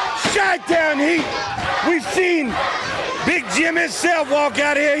Starrcade, Chi-Town Heat, we've seen Big Jim himself walk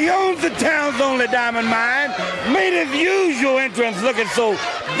out here. He owns the town's only diamond mine. Made his usual entrance looking so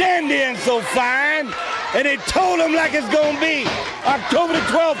dandy and so fine. and they told them like it's going to be. October the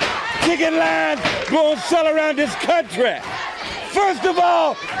 12th, ticket lines going to sell around this country. First of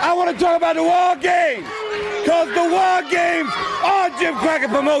all, I want to talk about the War Games, because the War Games are Jim Crockett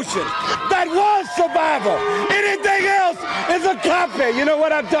Promotions. That was Survival. Anything else is a copy. You know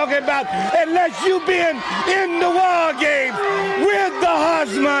what I'm talking about? Unless you've been in the War Games with the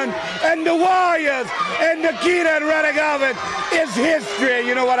Horsemen and the Warriors and Nikita and Ronnie Garvin, it's history.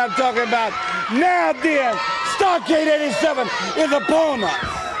 You know what I'm talking about? Now then, Starrcade 87 is upon us.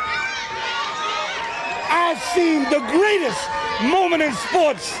 I've seen the greatest moment in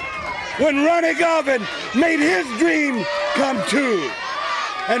sports when Ronnie Garvin made his dream come true.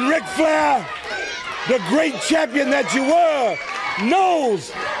 And Ric Flair, the great champion that you were,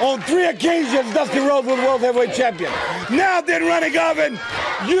 knows on 3 occasions Dusty Rhodes was World Heavyweight Champion. Now then, Ronnie Garvin,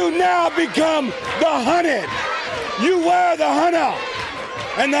 you now become the hunted. You were the hunter.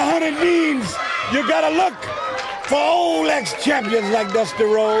 And the hunted means you gotta look for old ex-champions like Dusty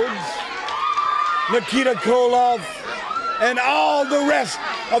Rhodes, Nikita Koloff, and all the rest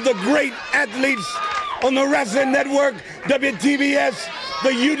of the great athletes on the Wrestling Network, WTBS, the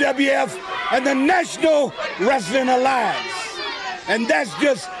UWF, and the National Wrestling Alliance. And that's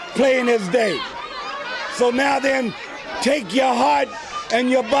just plain as day. So now then, take your heart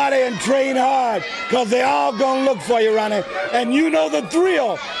and your body and train hard, because they all gonna look for you, Ronnie. And you know the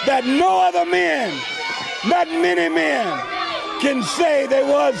thrill that no other men, not many men, can say they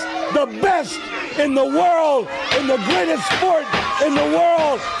was the best in the world, in the greatest sport in the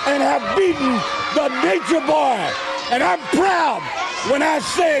world, and have beaten the Nature Boy. And I'm proud when I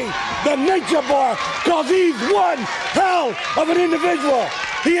say the Nature Boy, because he's one hell of an individual.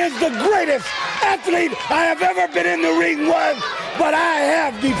 He is the greatest athlete I have ever been in the ring with, but I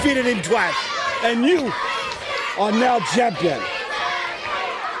have defeated him twice. And you are now champion.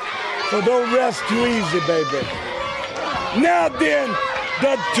 So don't rest too easy, baby. Now then,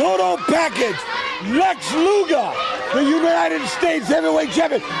 the total package. Lex Luger, the United States Heavyweight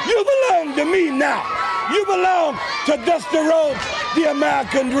Champion. You belong to me now. You belong to Dusty Rhodes, the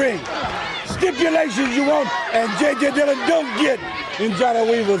American Dream. Stipulations you want, and J.J. Dillon don't get in Johnny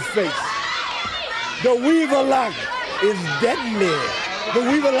Weaver's face. The Weaver lock is deadly. The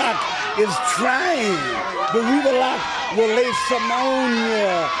Weaver lock is trying. The Weaver lock will lay some on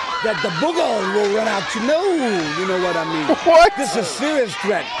you that the boogers will run out. You know what I mean. What? This is a serious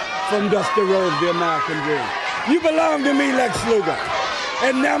threat from Dusty Rhodes, the American Dream. You belong to me, Lex Luger.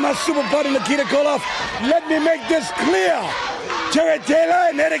 And now my super buddy, Nikita Koloff, let me make this clear. Terry Taylor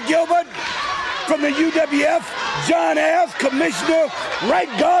and Eddie Gilbert from the UWF, John Ayers, Commissioner, right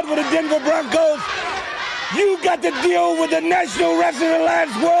guard with the Denver Broncos. You got to deal with the National Wrestling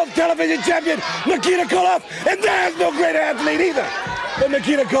Alliance World Television Champion, Nikita Koloff, and there's no greater athlete either than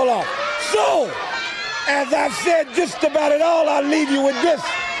Nikita Koloff. So, as I've said just about it all, I'll leave you with this.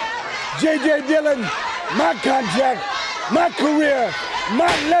 J.J. Dillon, my contract, my career,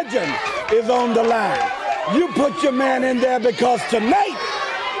 my legend is on the line. You put your man in there, because tonight,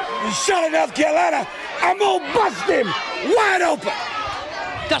 in Charlotte, North Carolina, I'm going to bust him wide open.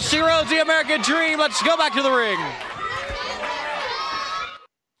 Dusty Rhodes, the American Dream. Let's go back to the ring.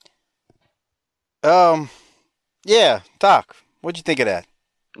 Yeah, Doc, what'd you think of that?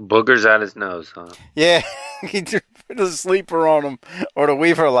 Boogers out his nose, huh? Yeah, he put a sleeper on him, or the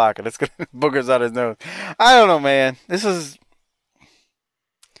Weaver lock, and it's gonna boogers out his nose. I don't know, man.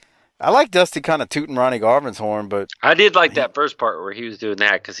 I like Dusty kind of tooting Ronnie Garvin's horn, but I did like that first part where he was doing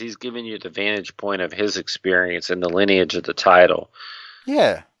that, because he's giving you the vantage point of his experience and the lineage of the title.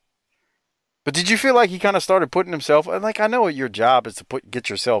 Yeah. But did you feel like he kind of started putting himself, like, I know your job is to get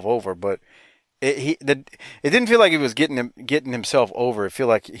yourself over, but it didn't feel like he was getting himself over. It felt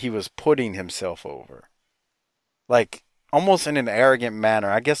like he was putting himself over, like almost in an arrogant manner.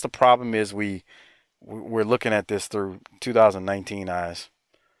 I guess the problem is we're looking at this through 2019 eyes.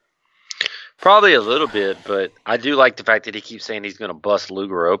 Probably a little bit, but I do like the fact that he keeps saying he's going to bust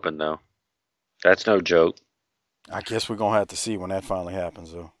Luger open, though. That's no joke. I guess we're going to have to see when that finally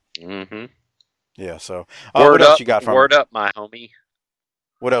happens, though. Mm-hmm. Yeah, so. What else you got from it? Word up, my homie.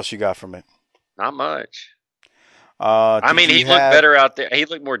 What else you got from it? Not much. I mean, he looked better out there. He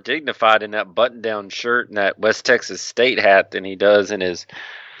looked more dignified in that button-down shirt and that West Texas State hat than he does in his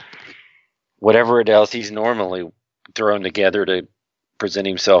whatever else he's normally thrown together to present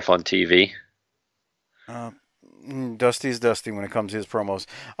himself on TV. Dusty's Dusty when it comes to his promos.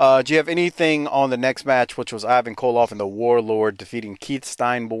 Do you have anything on the next match, which was Ivan Koloff and the Warlord defeating Keith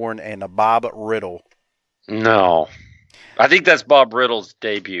Steinborn and Bob Riddle? No. I think that's Bob Riddle's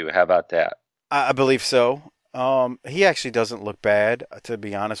debut. How about that? I believe so. He actually doesn't look bad, to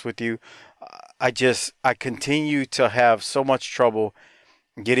be honest with you. I continue to have so much trouble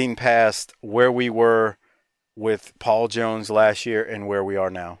getting past where we were with Paul Jones last year and where we are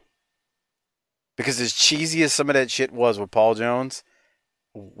now. Because as cheesy as some of that shit was with Paul Jones,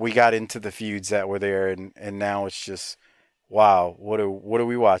 we got into the feuds that were there, and now it's just, wow, what are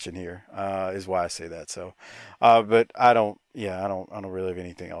we watching here? Is why I say that. So, but I don't really have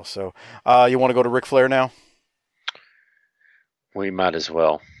anything else. So, you want to go to Ric Flair now? We might as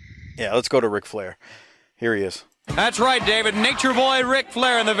well. Yeah, let's go to Ric Flair. Here he is. That's right, David. Nature Boy Ric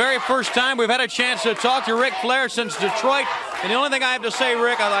Flair. And the very first time we've had a chance to talk to Ric Flair since Detroit. And the only thing I have to say,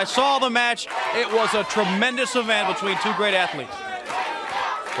 Rick, as I saw the match, it was a tremendous event between two great athletes.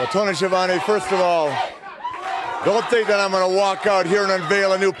 Well, Tony Schiavone, first of all, don't think that I'm going to walk out here and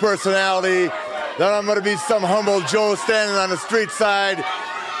unveil a new personality, that I'm going to be some humble Joe standing on the street side,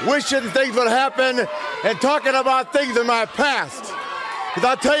 wishing things would happen and talking about things in my past. Because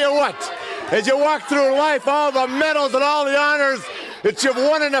I'll tell you what, as you walk through life, all the medals and all the honors that you've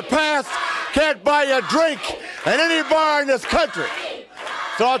won in the past can't buy you a drink at any bar in this country.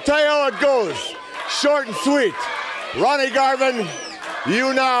 So I'll tell you how it goes. Short and sweet. Ronnie Garvin,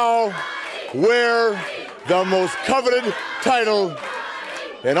 you now wear the most coveted title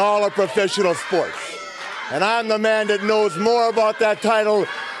in all of professional sports. And I'm the man that knows more about that title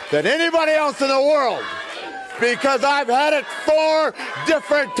than anybody else in the world, because I've had it 4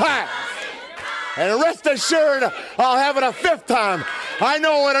 different times. And rest assured, I'll have it a 5th time. I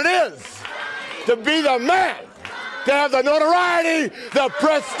know what it is to be the man, to have the notoriety, the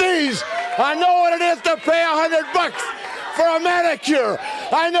prestige. I know what it is to pay $100 for a manicure.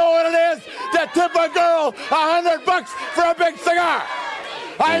 I know what it is to tip a girl $100 for a big cigar.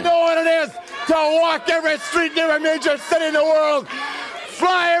 I know what it is to walk every street in every major city in the world,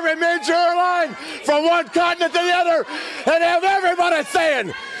 fly every major airline from one continent to the other, and have everybody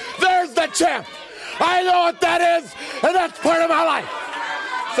saying, there's the champ. I know what that is, and that's part of my life.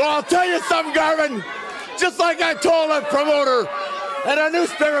 So I'll tell you something, Garvin, just like I told a promoter and a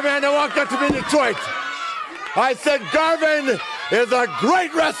newspaper man that walked up to me in Detroit. I said, Garvin is a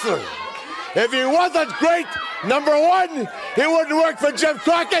great wrestler. If he wasn't great, number 1, he wouldn't work for Jim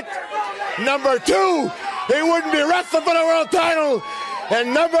Crockett. Number 2, he wouldn't be wrestling for the world title.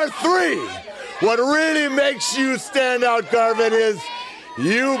 And number 3, what really makes you stand out, Garvin, is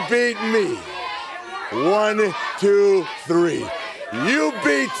you beat me. 1, 2, 3. You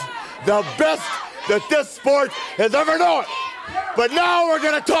beat the best that this sport has ever known. But now we're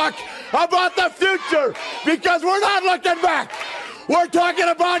going to talk about the future, because we're not looking back. We're talking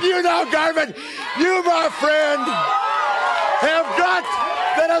about you now, Garvin. You, my friend, have got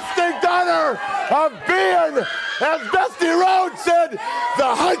the distinct honor of being, as Dusty Rhodes said,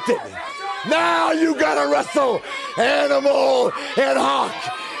 the hunted. Now you got to wrestle Animal and Hawk.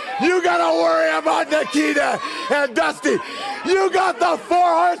 You got to worry about Nikita and Dusty. You got the 4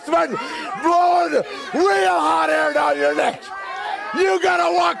 horsemen blowing real hot air down your neck. You got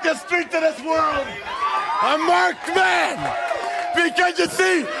to walk the streets of this world a marked man. Because you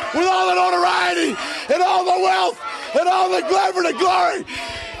see, with all the notoriety and all the wealth and all the glamour and glory,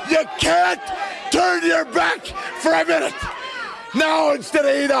 you can't turn your back for a minute. Now, instead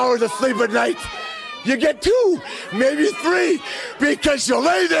of 8 hours of sleep at night, you get 2, maybe 3, because you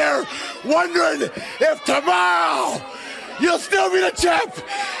lay there wondering if tomorrow you'll still be the champ.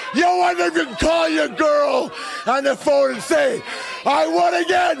 You wonder if you can call your girl on the phone and say, I won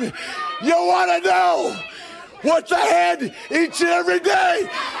again. You want to know what's ahead each and every day,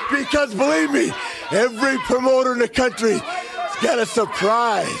 because believe me, every promoter in the country's got a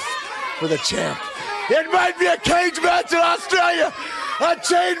surprise for the champ. It might be a cage match in Australia, a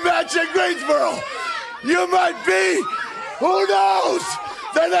chain match in Greensboro. You might be, who knows,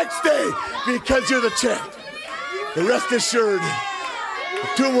 the next day, because you're the champ. And rest assured,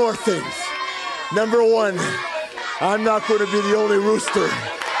 2 more things. Number 1, I'm not going to be the only rooster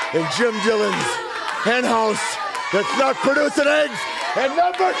in Jim Dillon's hen house that's not producing eggs. And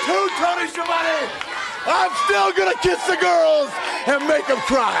number 2, Tony Schiavone, I'm still going to kiss the girls and make them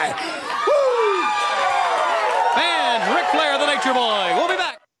cry. Woo! And Ric Flair, the Nature Boy. We'll be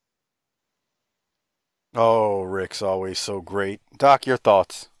back. Oh, Rick's always so great. Doc, your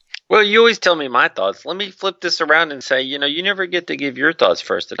thoughts? Well, you always tell me my thoughts. Let me flip this around and say, you never get to give your thoughts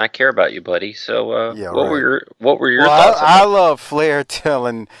first, and I care about you, buddy. So, yeah, what right. were your thoughts? I love Flair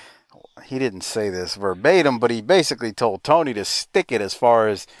telling. He didn't say this verbatim, but he basically told Tony to stick it as far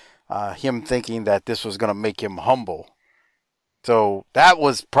as him thinking that this was going to make him humble. So that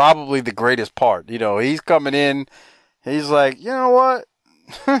was probably the greatest part. He's coming in. He's like, you know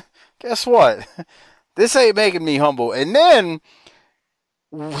what? Guess what? This ain't making me humble. And then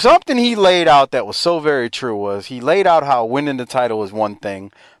something he laid out that was so very true was he laid out how winning the title is one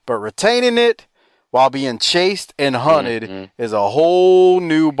thing, but retaining it while being chased and hunted is a whole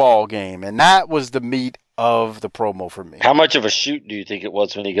new ball game. And that was the meat of the promo for me. How much of a shoot do you think it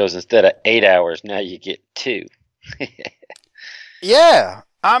was when he goes, instead of 8 hours, now you get 2? Yeah.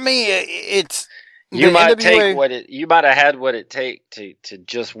 I mean, it's... You might have had what it takes to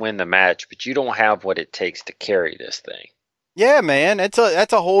just win the match, but you don't have what it takes to carry this thing. Yeah, man, that's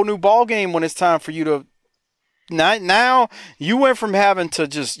a whole new ball game when it's time for you to. Now you went from having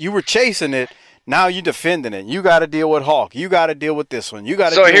to you were chasing it. Now you're defending it. You got to deal with Hawk. You got to deal with this one. You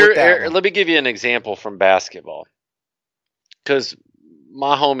got to deal with that one. Let me give you an example from basketball, because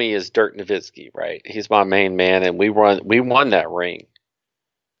my homie is Dirk Nowitzki, right? He's my main man, and we won that ring.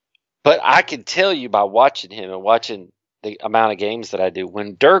 But I can tell you by watching him and watching the amount of games that I do,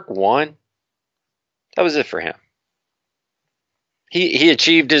 when Dirk won, that was it for him. He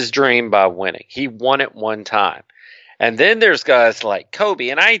achieved his dream by winning. He won it one time. And then there's guys like Kobe,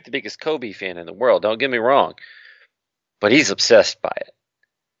 and I ain't the biggest Kobe fan in the world, don't get me wrong, but he's obsessed by it.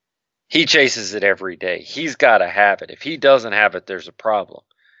 He chases it every day. He's got to have it. If he doesn't have it, there's a problem.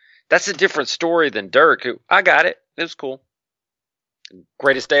 That's a different story than Dirk, who, I got it. It was cool.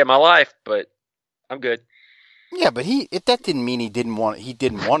 Greatest day of my life, but I'm good. Yeah, but that didn't mean he didn't want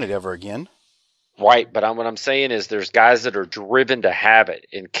it ever again. Right, but what I'm saying is there's guys that are driven to have it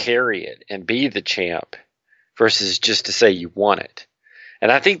and carry it and be the champ versus just to say you want it.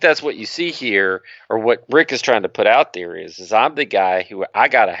 And I think that's what you see here, or what Rick is trying to put out there is I'm the guy who I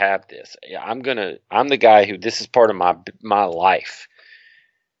got to have this. I'm the guy who this is part of my life.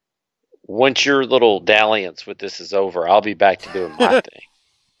 Once your little dalliance with this is over, I'll be back to doing my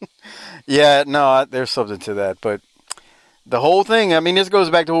thing. Yeah, no, there's something to that. But the whole thing, I mean, this goes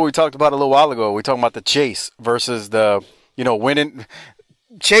back to what we talked about a little while ago. We talking about the chase versus the, winning,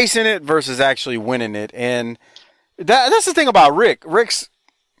 chasing it versus actually winning it. And that's the thing about Rick. Rick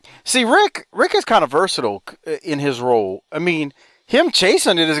is kind of versatile in his role. I mean, him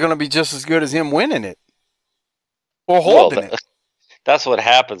chasing it is going to be just as good as him winning it or holding it. That's what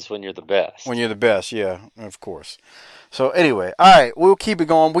happens when you're the best. When you're the best, yeah, of course. So anyway, all right, we'll keep it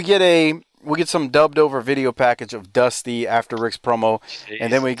going. We get some dubbed over video package of Dusty after Rick's promo,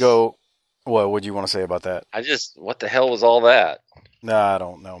 and then we go. What do you want to say about that? What the hell was all that? Nah, I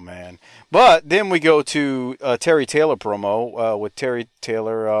don't know, man. But then we go to Terry Taylor promo with Terry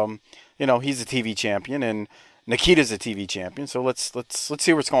Taylor. He's a TV champion, and Nikita's a TV champion. So let's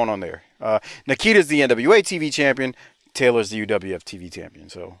see what's going on there. Nikita's the NWA TV champion. Taylor's the UWF TV champion.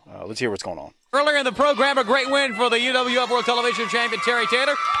 So let's hear what's going on. Earlier in the program, a great win for the UWF World Television Champion Terry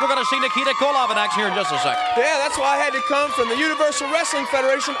Taylor. We're going to see Nikita Koloff in action here in just a second. Yeah, that's why I had to come from the Universal Wrestling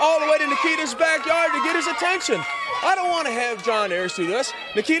Federation all the way to Nikita's backyard to get his attention. I don't want to have John Ayers do this.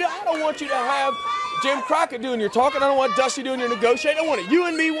 Nikita, I don't want you to have Jim Crockett doing your talking. I don't want Dusty doing your negotiating. I want it you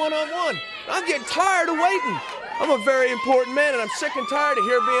and me one-on-one. I'm getting tired of waiting. I'm a very important man, and I'm sick and tired of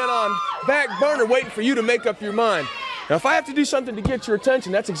here being on back burner waiting for you to make up your mind. Now, if I have to do something to get your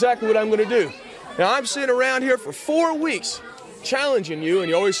attention, that's exactly what I'm going to do. Now, I'm sitting around here for 4 weeks challenging you, and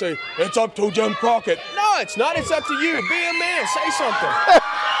you always say, it's up to Jim Crockett. No, it's not. It's up to you. Be a man. Say something.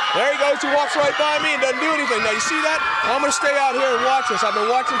 There he goes. He walks right by me and doesn't do anything. Now, you see that? I'm going to stay out here and watch this. I've been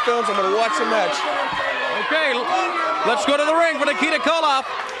watching films. I'm going to watch the match. Okay, let's go to the ring for Nikita Koloff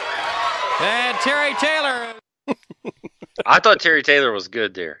and Terry Taylor. I thought Terry Taylor was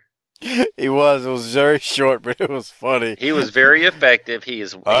good there. He was. It was very short, but it was funny. He was very effective.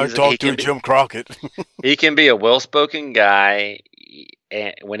 I talked to Jim Crockett. He can be a well-spoken guy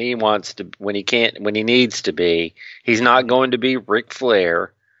when he wants to, when he needs to be. He's not going to be Ric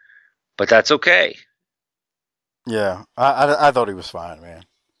Flair, but that's okay. Yeah, I thought he was fine, man.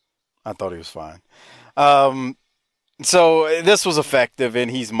 I thought he was fine. So this was effective, and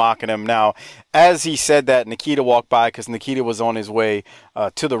he's mocking him. Now, as he said that, Nikita walked by because Nikita was on his way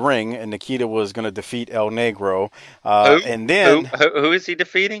to the ring, and Nikita was going to defeat El Negro. And then who is he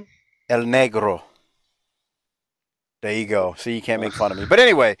defeating? El Negro. There you go. See, you can't make fun of me. But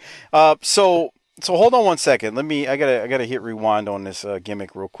anyway, so hold on one second. I gotta hit rewind on this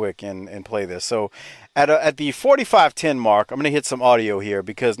gimmick real quick and play this. So at the 45:10 mark, I'm gonna hit some audio here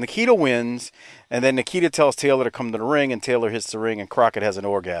because Nikita wins, and then Nikita tells Taylor to come to the ring, and Taylor hits the ring, and Crockett has an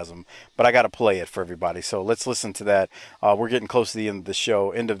orgasm. But I gotta play it for everybody. So let's listen to that. We're getting close to the end of the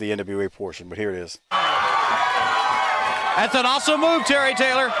show, end of the NWA portion. But here it is. That's an awesome move, Terry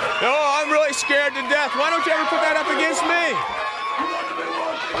Taylor. Oh, I'm really scared to death. Why don't you ever put that up against me?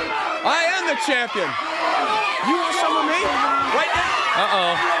 I am the champion. You want some of me? Right now?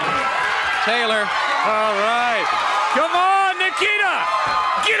 Uh-oh. Taylor. All right. Come on, Nikita.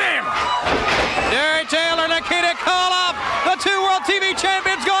 Get him! Terry Taylor, Nikita Koloff, the two World TV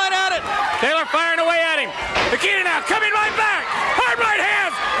champions going at it. Taylor firing away at him. Nikita now coming right back. Hard right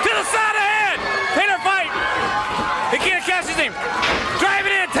hands to the side of the head. Taylor fight. Nikita catches him.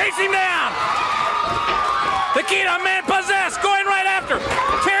 Driving in, takes him down. Nikita, man possessed, going right after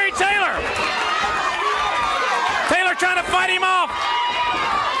Terry Taylor. Taylor trying to fight him off.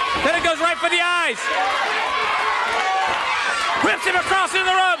 Then it goes right for the eyes. Whips him across into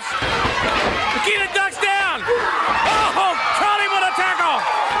the ropes. Nikita ducks down. Oh, caught him with a tackle.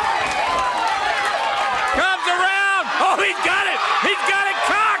 Comes around. Oh, he's got it. He's got it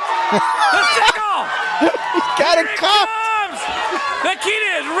cocked. The tackle. He's got it cocked. Nikita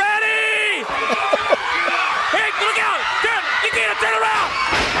is ready. Hey, look out. Nikita, turn around.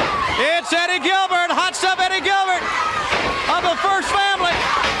 It's Eddie Gilbert. Hot stuff Eddie Gilbert of the First Family.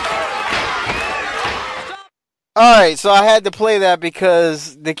 All right, so I had to play that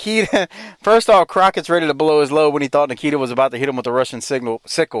because Nikita, first off, Crockett's ready to blow his load when he thought Nikita was about to hit him with the Russian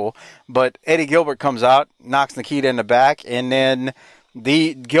sickle, but Eddie Gilbert comes out, knocks Nikita in the back, and then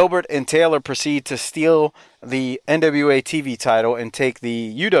Gilbert and Taylor proceed to steal the NWA TV title and take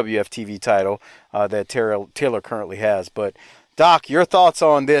the UWF TV title that Taylor currently has. But Doc, your thoughts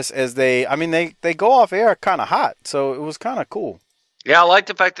on this as they go off air kind of hot, so it was kind of cool. Yeah, I like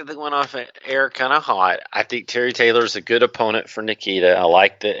the fact that they went off air kind of hot. I think Terry Taylor's a good opponent for Nikita. I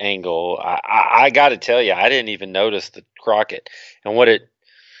like the angle. I got to tell you, I didn't even notice the Crockett. And what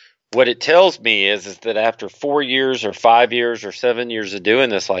it tells me is that after 4 years or 5 years or 7 years of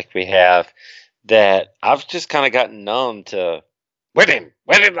doing this like we have, that I've just kind of gotten numb to whip him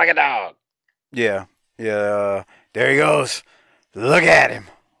like a dog. Yeah. There he goes. Look at him.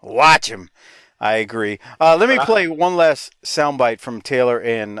 Watch him. I agree. Let me play one last soundbite from Taylor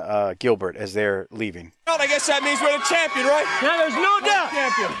and Gilbert as they're leaving. Well, I guess that means we're the champion, right? Now, there's no doubt.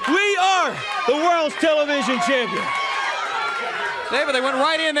 We are the world's television champion. David, they went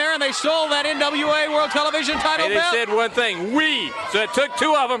right in there and they stole that NWA World Television title They belt. said one thing, we. So it took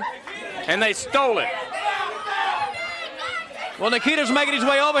two of them, and they stole it. Well, Nikita's making his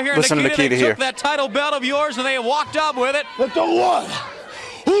way over here. Listen to Nikita they here. took that title belt of yours and they walked up with it. But the one?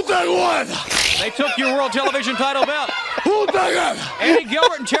 Who they won? They took your World Television title belt. Who they got? Eddie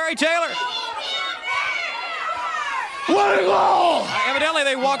Gilbert and Terry Taylor. Where'd it go? Evidently,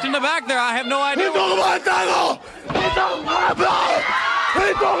 they walked in the back there. I have no idea. He took my title. He took my belt.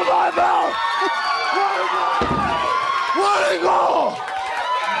 He took my belt. Where'd it go?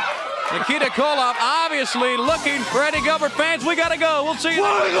 Nikita Koloff obviously looking for Eddie Gilbert fans. We got to go. We'll see you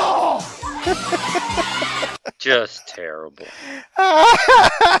Where'd it go? Just terrible.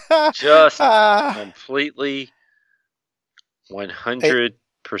 Just completely 100%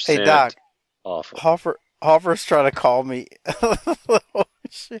 hey, Doc, awful. Hoffer's trying to call me.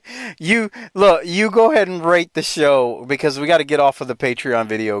 You go ahead and rate the show because we got to get off of the Patreon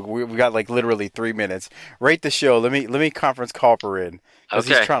video. We got like literally 3 minutes. Rate the show. Let me conference Hoffer in because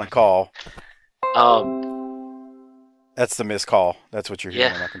he's trying to call. That's the missed call. That's what you're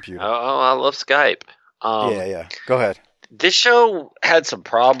hearing on my computer. Oh, I love Skype. Yeah. Go ahead. This show had some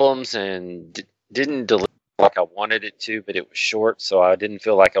problems and didn't deliver like I wanted it to, but it was short, so I didn't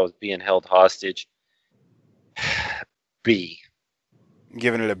feel like I was being held hostage. B.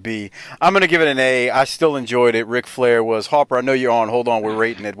 Giving it a B. I'm going to give it an A. I still enjoyed it. Ric Flair was Harper. I know you're on. Hold on, we're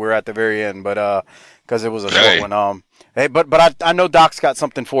rating it. We're at the very end, but because it was a short one. Hey, but I know Doc's got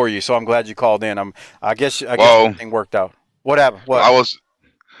something for you, so I'm glad you called in. I guess everything worked out. What happened? What?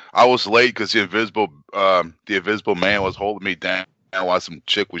 I was late because the invisible man was holding me down while some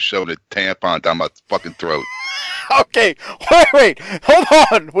chick was shoving a tampon down my fucking throat. Okay, wait, hold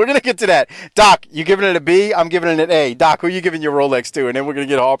on. We're gonna get to that. Doc, you giving it a B? I'm giving it an A. Doc, who are you giving your Rolex to? And then we're gonna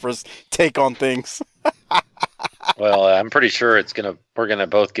get Harper's take on things. Well, I'm pretty sure we're gonna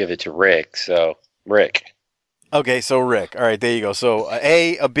both give it to Rick. So Rick. Okay, so Rick. All right, there you go. So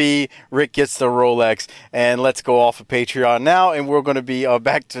a B, Rick gets the Rolex, and let's go off of Patreon now, and we're going to be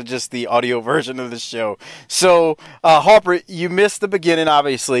back to just the audio version of the show. So, Harper, you missed the beginning,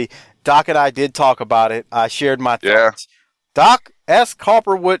 obviously. Doc and I did talk about it. I shared my thoughts. Doc, ask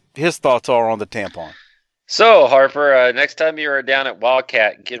Harper what his thoughts are on the tampon. So, Harper, next time you're down at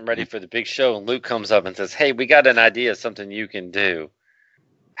Wildcat getting ready for the big show, and Luke comes up and says, hey, we got an idea, something you can do.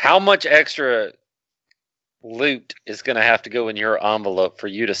 How much extra loot is going to have to go in your envelope for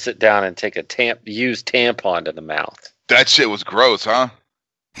you to sit down and take a used tampon to the mouth? That shit was gross, huh?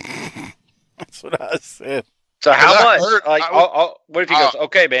 That's what I said. So how much? What if he goes,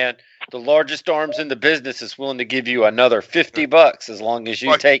 okay, man, the largest arms in the business is willing to give you another $50 as long as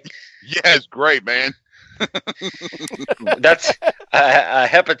you take. Yeah, it's great, man. That's a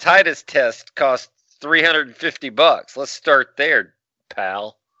hepatitis test costs $350. Let's start there,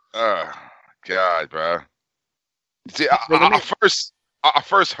 pal. Oh, God, bro. See, I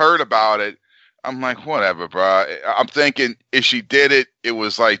first heard about it. I'm like, whatever, bro. I'm thinking if she did it, it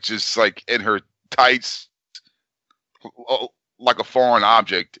was like just like in her tights, like a foreign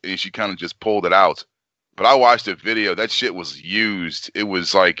object, and she kind of just pulled it out. But I watched the video. That shit was used. It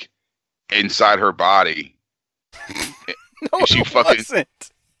was like inside her body. No, she it wasn't.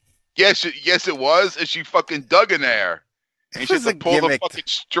 Yes, it was. And she fucking dug in there. And she had to pull the fucking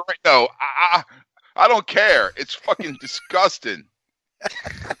string. No, I don't care. It's fucking disgusting.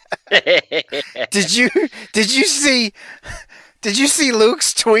 Did you see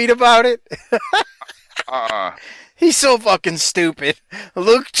Luke's tweet about it? He's so fucking stupid.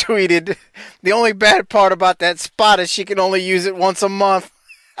 Luke tweeted, the only bad part about that spot is she can only use it once a month.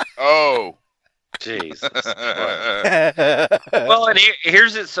 Oh. Jesus. Well, and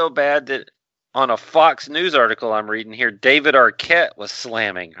here's it so bad that on a Fox News article I'm reading here, David Arquette was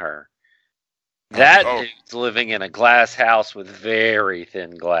slamming her. That dude's living in a glass house with very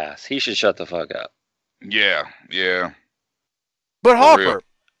thin glass. He should shut the fuck up. Yeah. But Harper,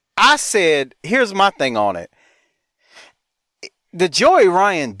 I said, here's my thing on it. The Joey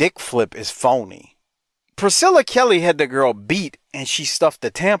Ryan dick flip is phony. Priscilla Kelly had the girl beat and she stuffed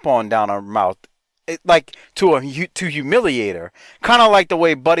the tampon down her mouth, like to humiliate her. Kind of like the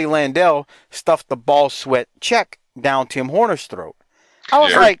way Buddy Landell stuffed the ball sweat check down Tim Horner's throat. I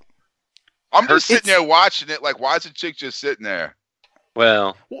was like, I'm just sitting there watching it. Like, why is the chick just sitting there?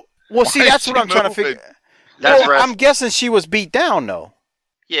 Well, see, that's what I'm trying to figure. I'm guessing she was beat down, though.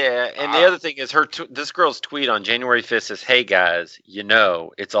 Yeah, and the other thing is this girl's tweet on January 5th says, "Hey guys, you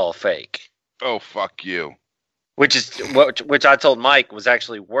know it's all fake." Oh, fuck you. Which I told Mike was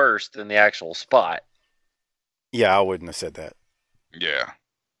actually worse than the actual spot. Yeah, I wouldn't have said that. Yeah.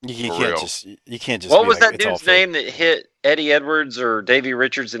 You can't just. What was that dude's name that hit Eddie Edwards or Davey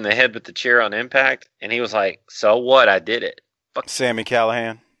Richards in the head with the chair on Impact? And he was like, "So what? I did it." Fuck. Sammy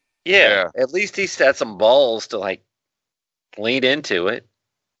Callahan. Yeah, at least he had some balls to like lean into it.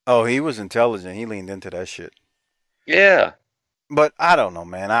 Oh, he was intelligent. He leaned into that shit. Yeah. But I don't know,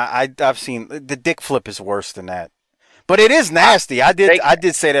 man. I've seen the dick flip is worse than that. But it is nasty. I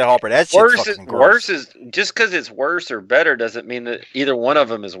did say that, Harper. That shit's fucking gross. Worse is just because it's worse or better doesn't mean that either one of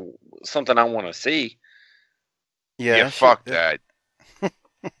them is something I want to see. Yeah, fuck that.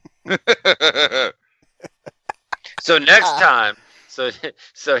 So next time, so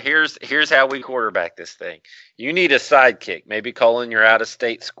here's how we quarterback this thing. You need a sidekick, maybe call in your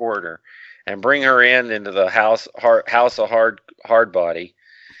out-of-state squirter, and bring her into the house of Hardbody,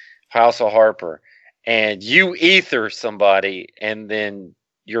 House of Harper, and you ether somebody, and then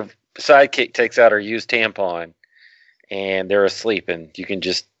your sidekick takes out her used tampon, and they're asleep, and you can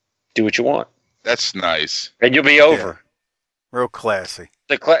just do what you want. That's nice, and you'll be over. Yeah. Real classy.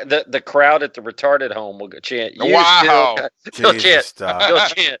 The crowd at the retarded home will go chant. Wow! They'll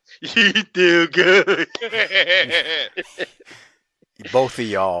chant. You do good. Both of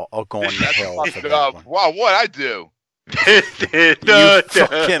y'all are going to hell for that one. Wow, what I do? You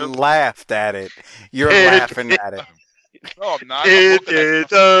fucking laughed at it. You're laughing at it. No, I'm not. Is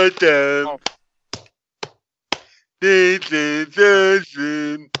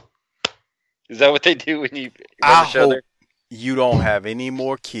that what they do when you? I hope you don't have any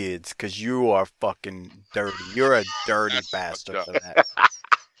more kids because you are fucking dirty. You're a dirty bastard for that.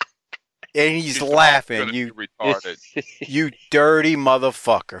 And he's laughing. You dirty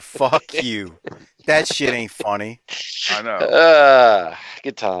motherfucker. Fuck you. That shit ain't funny. I know.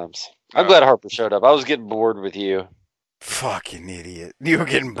 Good times. I'm glad Harper showed up. I was getting bored with you. Fucking idiot. You were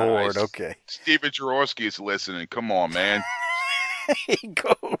getting bored. Okay. Steven Jaworski is listening. Come on, man. He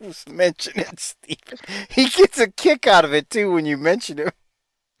goes mentioning Steven. He gets a kick out of it, too, when you mention him.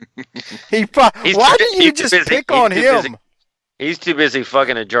 Why do you just pick on him? He's too busy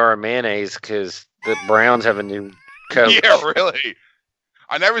fucking a jar of mayonnaise because the Browns have a new coach. Yeah, really.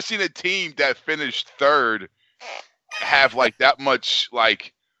 I never seen a team that finished third have like that much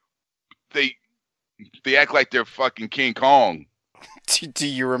like they act like they're fucking King Kong. Do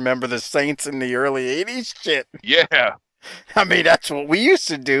you remember the Saints in the early 80s shit? Yeah. I mean, that's what we used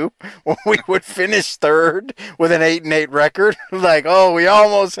to do when we would finish third with an 8-8 record. Like, oh, we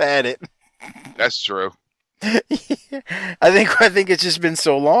almost had it. That's true. I think it's just been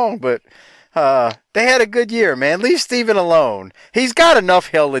so long, but they had a good year, man. Leave Steven alone. He's got enough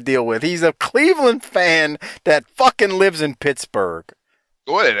hell to deal with. He's a Cleveland fan that fucking lives in Pittsburgh.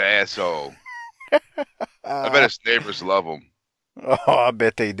 What an asshole. I bet his neighbors love him. Oh, I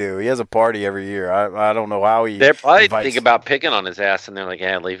bet they do. He has a party every year. I don't know how he. They're probably invites... thinking about picking on his ass, and they're like,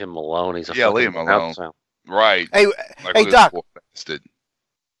 "Yeah, leave him alone. He's a fucking leave him alone." Right. Hey, like hey, Doc. Bastard.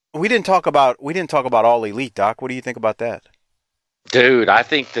 We didn't talk about All Elite, Doc. What do you think about that? Dude, I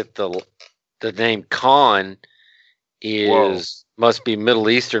think that the name Khan must be Middle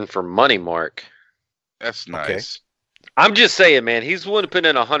Eastern for money mark. That's nice. Okay. I'm just saying, man, he's willing to put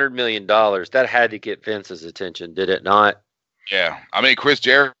in $100 million. That had to get Vince's attention, did it not? Yeah. I mean, Chris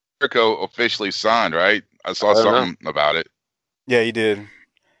Jericho officially signed, right? I saw something about it. Yeah, he did.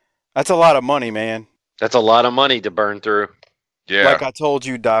 That's a lot of money, man. That's a lot of money to burn through. Yeah. Like I told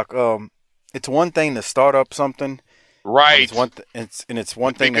you, Doc, it's one thing to start up something. Right. It's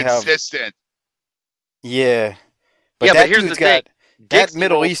one thing to have. Consistent. Yeah. But yeah, that but here's dude's the thing. that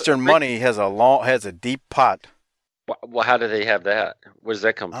Middle Eastern money has a deep pot. Well, how do they have that? Where does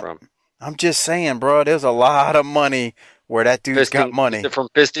that come from? I'm just saying, bro. There's a lot of money where that dude's got money. Is it from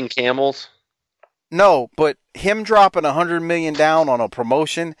fisting camels? No, but him dropping $100 million down on a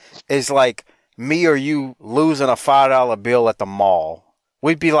promotion is like me or you losing a $5 bill at the mall.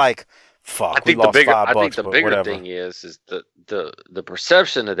 We'd be like, "Fuck, we lost $5." I think the bigger thing is the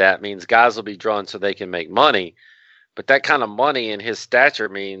perception of that means guys will be drawn so they can make money. But that kind of money in his stature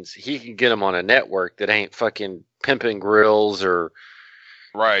means he can get them on a network that ain't fucking Pimpin' Grills or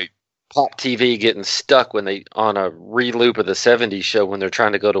Pop TV getting stuck when they on a reloop of the 70s show when they're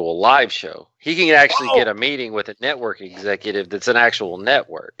trying to go to a live show. He can actually get a meeting with a network executive that's an actual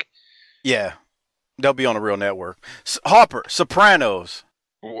network. Yeah, they'll be on a real network. Harper, Sopranos.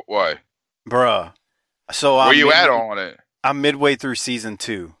 Why? Bruh. So where you at on it? I'm midway through season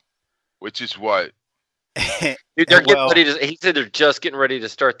 2. Which is what? Dude, they're getting ready to. He said they're just getting ready to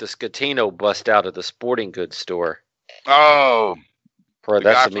start the Scatino bust out of the sporting goods store. Oh, bro,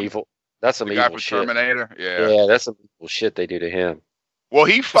 that's some evil. That's some evil shit. Terminator. Yeah, that's some evil shit they do to him. Well,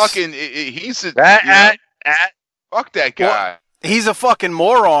 he fucking he's a fuck that guy. Well, he's a fucking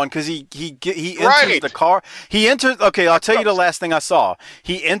moron because he enters the car. He enters. Okay, I'll tell you the last thing I saw.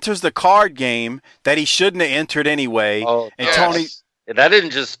 He enters the card game that he shouldn't have entered anyway. Oh, and Tony, that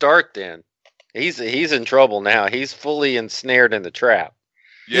didn't just start then. He's in trouble now. He's fully ensnared in the trap.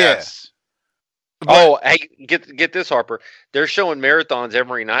 Yes. Yeah. Oh, hey, get this, Harper. They're showing marathons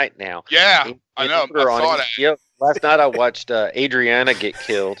every night now. Yeah, I know. I saw that. Yep. Last night I watched Adriana get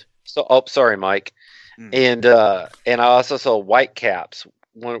killed. So, sorry, Mike. And I also saw Whitecaps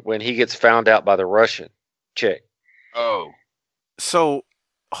when he gets found out by the Russian chick. Oh. So,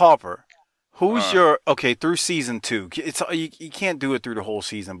 Harper. Who's your through season 2? It's you can't do it through the whole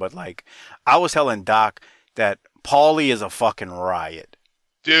season, but like I was telling Doc that Paulie is a fucking riot.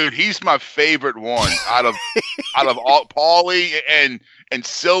 Dude, he's my favorite one out of all. Paulie and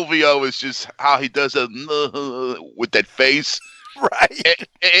Silvio is just how he does it with that face. Right.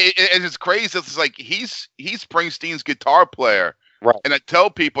 And it's crazy. It's like he's Springsteen's guitar player. Right. And I tell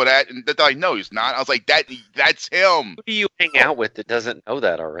people that, and they're like, no, he's not. I was like, that's him. Who do you hang out with that doesn't know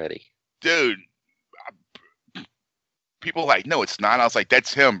that already? Dude, people are like, no, it's not. I was like,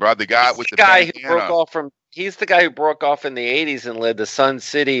 that's him, bro. The guy with the guy who broke off from. He's the guy who broke off in the '80s and led the Sun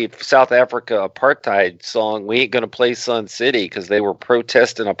City, South Africa apartheid song. We ain't gonna play Sun City because they were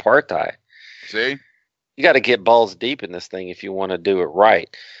protesting apartheid. See, you got to get balls deep in this thing if you want to do it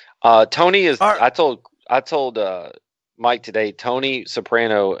right. Tony is. I told Mike today. Tony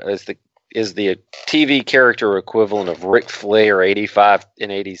Soprano is the TV character equivalent of Ric Flair, 85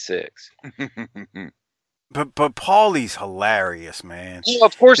 and 86. But Paulie's hilarious, man. Yeah,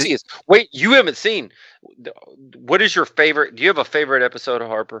 of course he is. Wait, you haven't seen. What is your favorite? Do you have a favorite episode of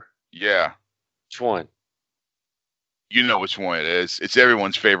Harper? Yeah. Which one? You know which one it is. It's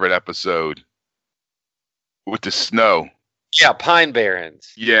everyone's favorite episode. With the snow. Yeah, Pine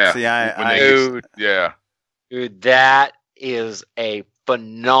Barrens. Yeah. Dude, yeah. Dude, that is a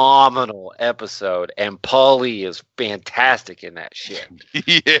phenomenal episode, and Paulie is fantastic in that shit.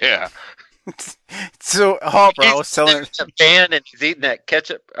 Yeah. So Harper, I was telling a band, and he's eating that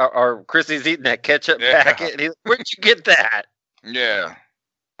ketchup, or Chrissy's eating that ketchup packet. And he's, where'd you get that? Yeah.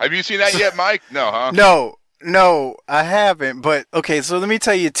 Have you seen that yet, Mike? No, huh? No, I haven't. But okay, so let me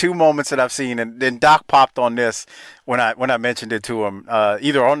tell you 2 moments that I've seen, and then Doc popped on this when I mentioned it to him,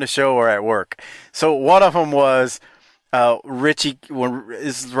 either on the show or at work. So one of them was Richie.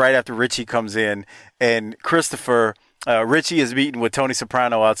 This is right after Richie comes in, and Christopher. Richie is meeting with Tony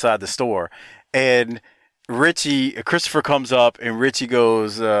Soprano outside the store, and Christopher comes up, and Richie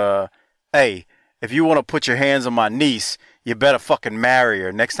goes, "Hey, if you want to put your hands on my niece, you better fucking marry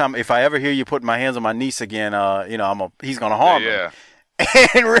her. Next time, if I ever hear you putting my hands on my niece again, he's gonna harm her."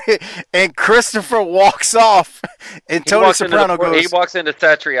 and Christopher walks off, and Tony Soprano goes. He walks into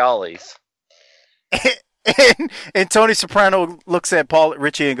Satriali's. And Tony Soprano looks at Paul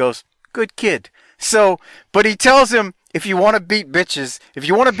Ritchie and goes, "Good kid." So, but he tells him, if you want to beat bitches, if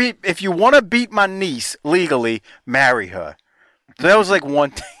you want to beat my niece legally, marry her. So that was like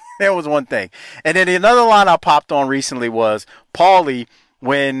one thing. That was one thing. And then another line I popped on recently was Paulie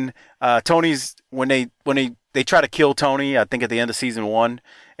when they try to kill Tony, I think at the end of season 1,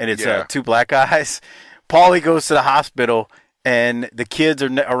 and it's two black guys. Paulie goes to the hospital, and the kids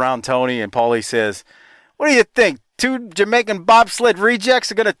are around Tony, and Paulie says, "What do you think? 2 Jamaican bobsled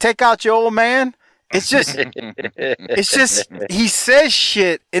rejects are gonna take out your old man?" It's just he says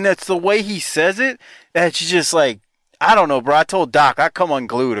shit, and it's the way he says it that you just like, I don't know, bro. I told Doc I come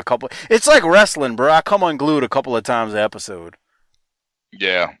unglued a couple. It's like wrestling, bro. I come unglued a couple of times an episode.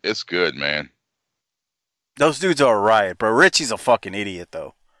 Yeah, it's good, man. Those dudes are a riot, bro. Richie's a fucking idiot,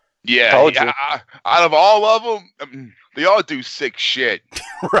 though. Yeah, out of all of them, they all do sick shit.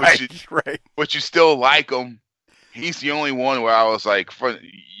 Right. But you still like them. He's the only one where I was like,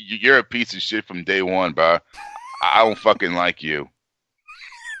 "You're a piece of shit from day one, bro. I don't fucking like you."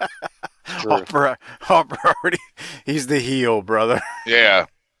 Harper, he's the heel, brother. Yeah.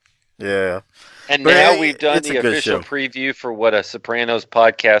 And now we've done the official preview for what a Sopranos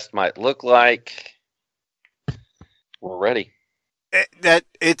podcast might look like. We're ready.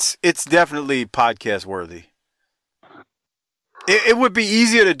 It's definitely podcast worthy. It would be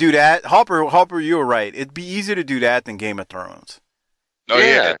easier to do that. Harper, you were right. It'd be easier to do that than Game of Thrones. Oh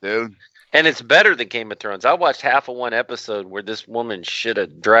yeah, dude. And it's better than Game of Thrones. I watched half of one episode where this woman shit a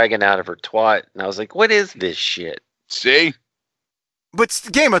dragon out of her twat, and I was like, "What is this shit?" See? But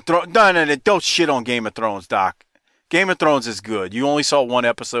Game of Thrones, no, don't shit on Game of Thrones, Doc. Game of Thrones is good. You only saw one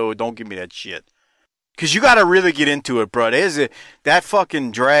episode. Don't give me that shit. Because you got to really get into it, bro. That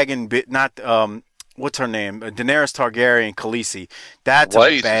fucking dragon bit, not, what's her name? Daenerys Targaryen Khaleesi. That's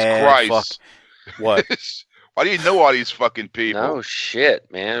a bad fuck. What? Why do you know all these fucking people? Oh,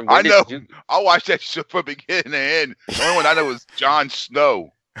 shit, man. I know. I watched that shit from beginning to end. The only one I know was Jon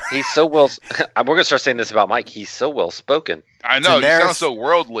Snow. He's so well... We're going to start saying this about Mike. He's so well-spoken. I know. He sounds so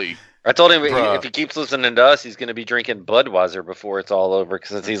worldly. I told him if he keeps listening to us, he's going to be drinking Budweiser before it's all over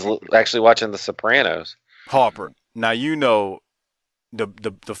because he's actually watching The Sopranos. Harper, now you know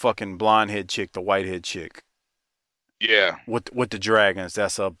the fucking blonde-head chick, the white-head chick. Yeah. With the dragons,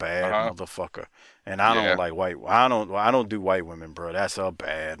 that's a bad motherfucker. And I don't like white. I don't do white women, bro. That's a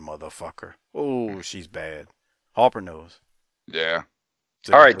bad motherfucker. Oh, she's bad. Harper knows. Yeah.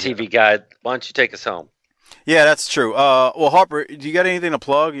 All right, TV guy, why don't you take us home? Yeah, that's true. Well, Harper, do you got anything to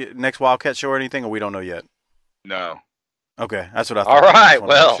plug? Next Wildcat show or anything, or we don't know yet? No. Okay, that's what I thought. All right,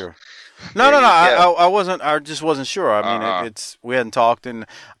 well. Sure. No. I wasn't. I just wasn't sure. I mean, we hadn't talked, and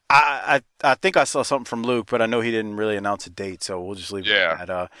I think I saw something from Luke, but I know he didn't really announce a date, so we'll just leave it at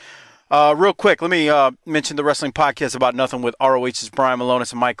that. Real quick, let me mention the Wrestling Podcast About Nothing with ROH's Brian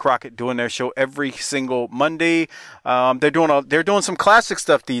Malonis and Mike Crockett doing their show every single Monday. They're doing some classic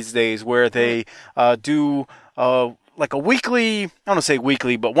stuff these days where they do like a weekly, I don't want to say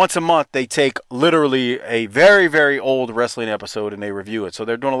weekly, but once a month they take literally a very, very old wrestling episode and they review it. So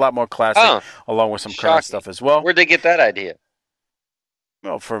they're doing a lot more classic along with some current stuff as well. Where'd they get that idea?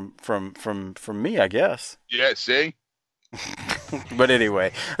 Well, from me, I guess. Yeah, see? But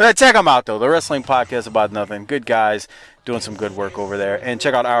anyway, check them out, though. The Wrestling Podcast About Nothing. Good guys doing some good work over there. And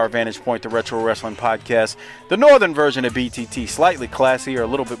check out Our Vantage Point, the Retro Wrestling Podcast. The northern version of BTT, slightly classier, a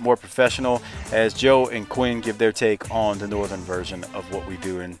little bit more professional, as Joe and Quinn give their take on the northern version of what we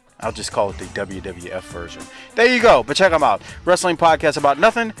do. And I'll just call it the WWF version. There you go. But check them out. Wrestling Podcast About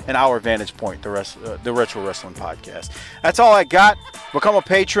Nothing and Our Vantage Point, the Retro Wrestling Podcast. That's all I got. Become a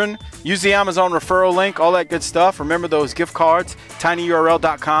patron. Use the Amazon referral link. All that good stuff. Remember those gift cards.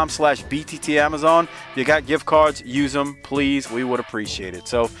 tinyurl.com/BTTAmazon. If you got gift cards, use them, please. We would appreciate it.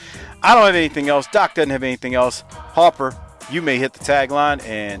 So I don't have anything else. Doc doesn't have anything else. Harper, you may hit the tagline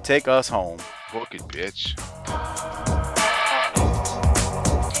and take us home. Book it, bitch.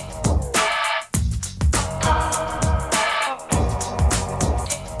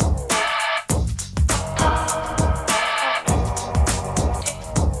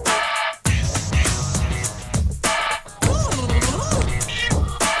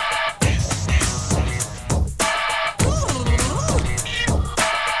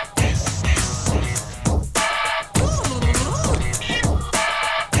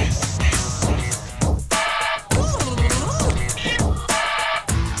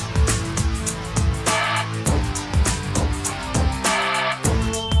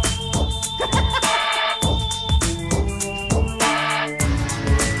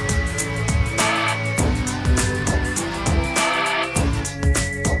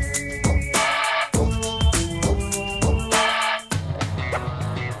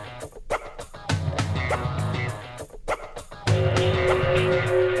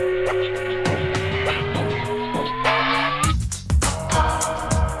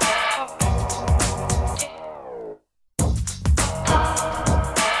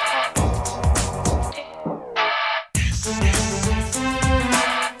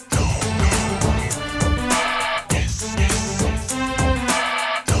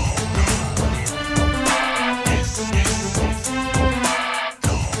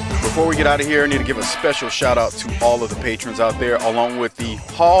 get out of here, I need to give a special shout out to all of the patrons out there, along with the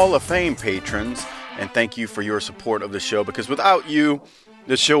Hall of Fame patrons. And thank you for your support of the show, because without you,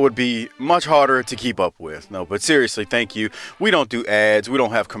 the show would be much harder to keep up with. No, but seriously, thank you. We don't do ads, we don't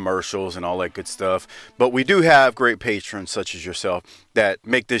have commercials and all that good stuff, but we do have great patrons such as yourself that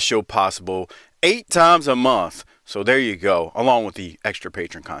make this show possible 8 times a month. So there you go, along with the extra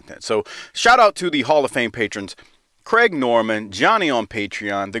patron content. So shout out to the Hall of Fame patrons: Craig Norman, Johnny on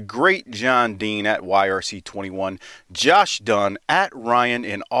Patreon, the great John Dean at YRC21, Josh Dunn at Ryan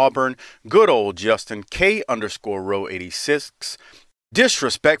in Auburn, good old Justin, K_row86,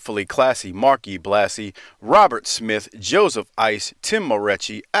 Disrespectfully Classy Marky Blassie, Robert Smith, Joseph Ice, Tim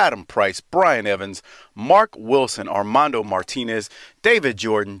Morecci, Adam Price, Brian Evans, Mark Wilson, Armando Martinez, David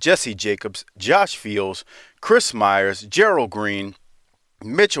Jordan, Jesse Jacobs, Josh Fields, Chris Myers, Gerald Green,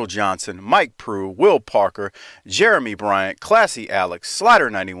 Mitchell Johnson, Mike Prue, Will Parker, Jeremy Bryant, Classy Alex,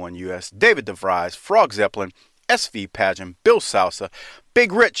 Slider91 US, David DeVries, Frog Zeppelin, SV Pageant, Bill Salsa,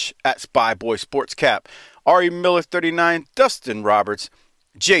 Big Rich at Spyboy Sports Cap, Ari Miller 39, Dustin Roberts,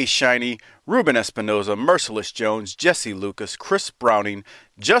 Jay Shiny, Ruben Espinoza, Merciless Jones, Jesse Lucas, Chris Browning,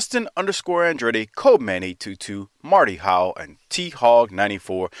 Justin_Andretti, Codeman822, Marty Howell, and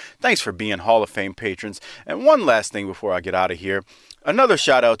T-Hog94. Thanks for being Hall of Fame patrons. And one last thing before I get out of here. Another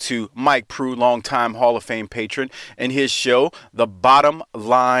shout out to Mike Prue, longtime Hall of Fame patron, and his show, The Bottom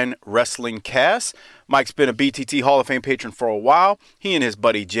Line Wrestling Cast. Mike's been a BTT Hall of Fame patron for a while. He and his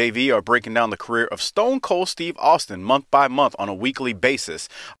buddy JV are breaking down the career of Stone Cold Steve Austin month by month on a weekly basis.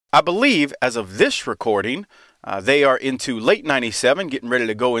 I believe as of this recording, they are into late 97, getting ready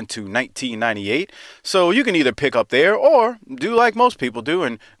to go into 1998. So you can either pick up there or do like most people do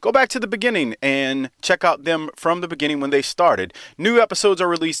and go back to the beginning and check out them from the beginning when they started. New episodes are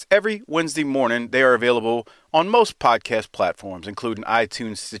released every Wednesday morning. They are available on most podcast platforms, including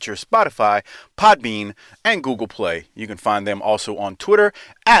iTunes, Stitcher, Spotify, Podbean, and Google Play. You can find them also on Twitter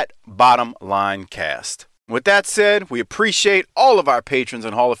at BottomLineCast. With that said, we appreciate all of our patrons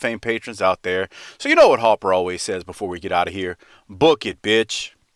and Hall of Fame patrons out there. So you know what Harper always says before we get out of here. Book it, bitch.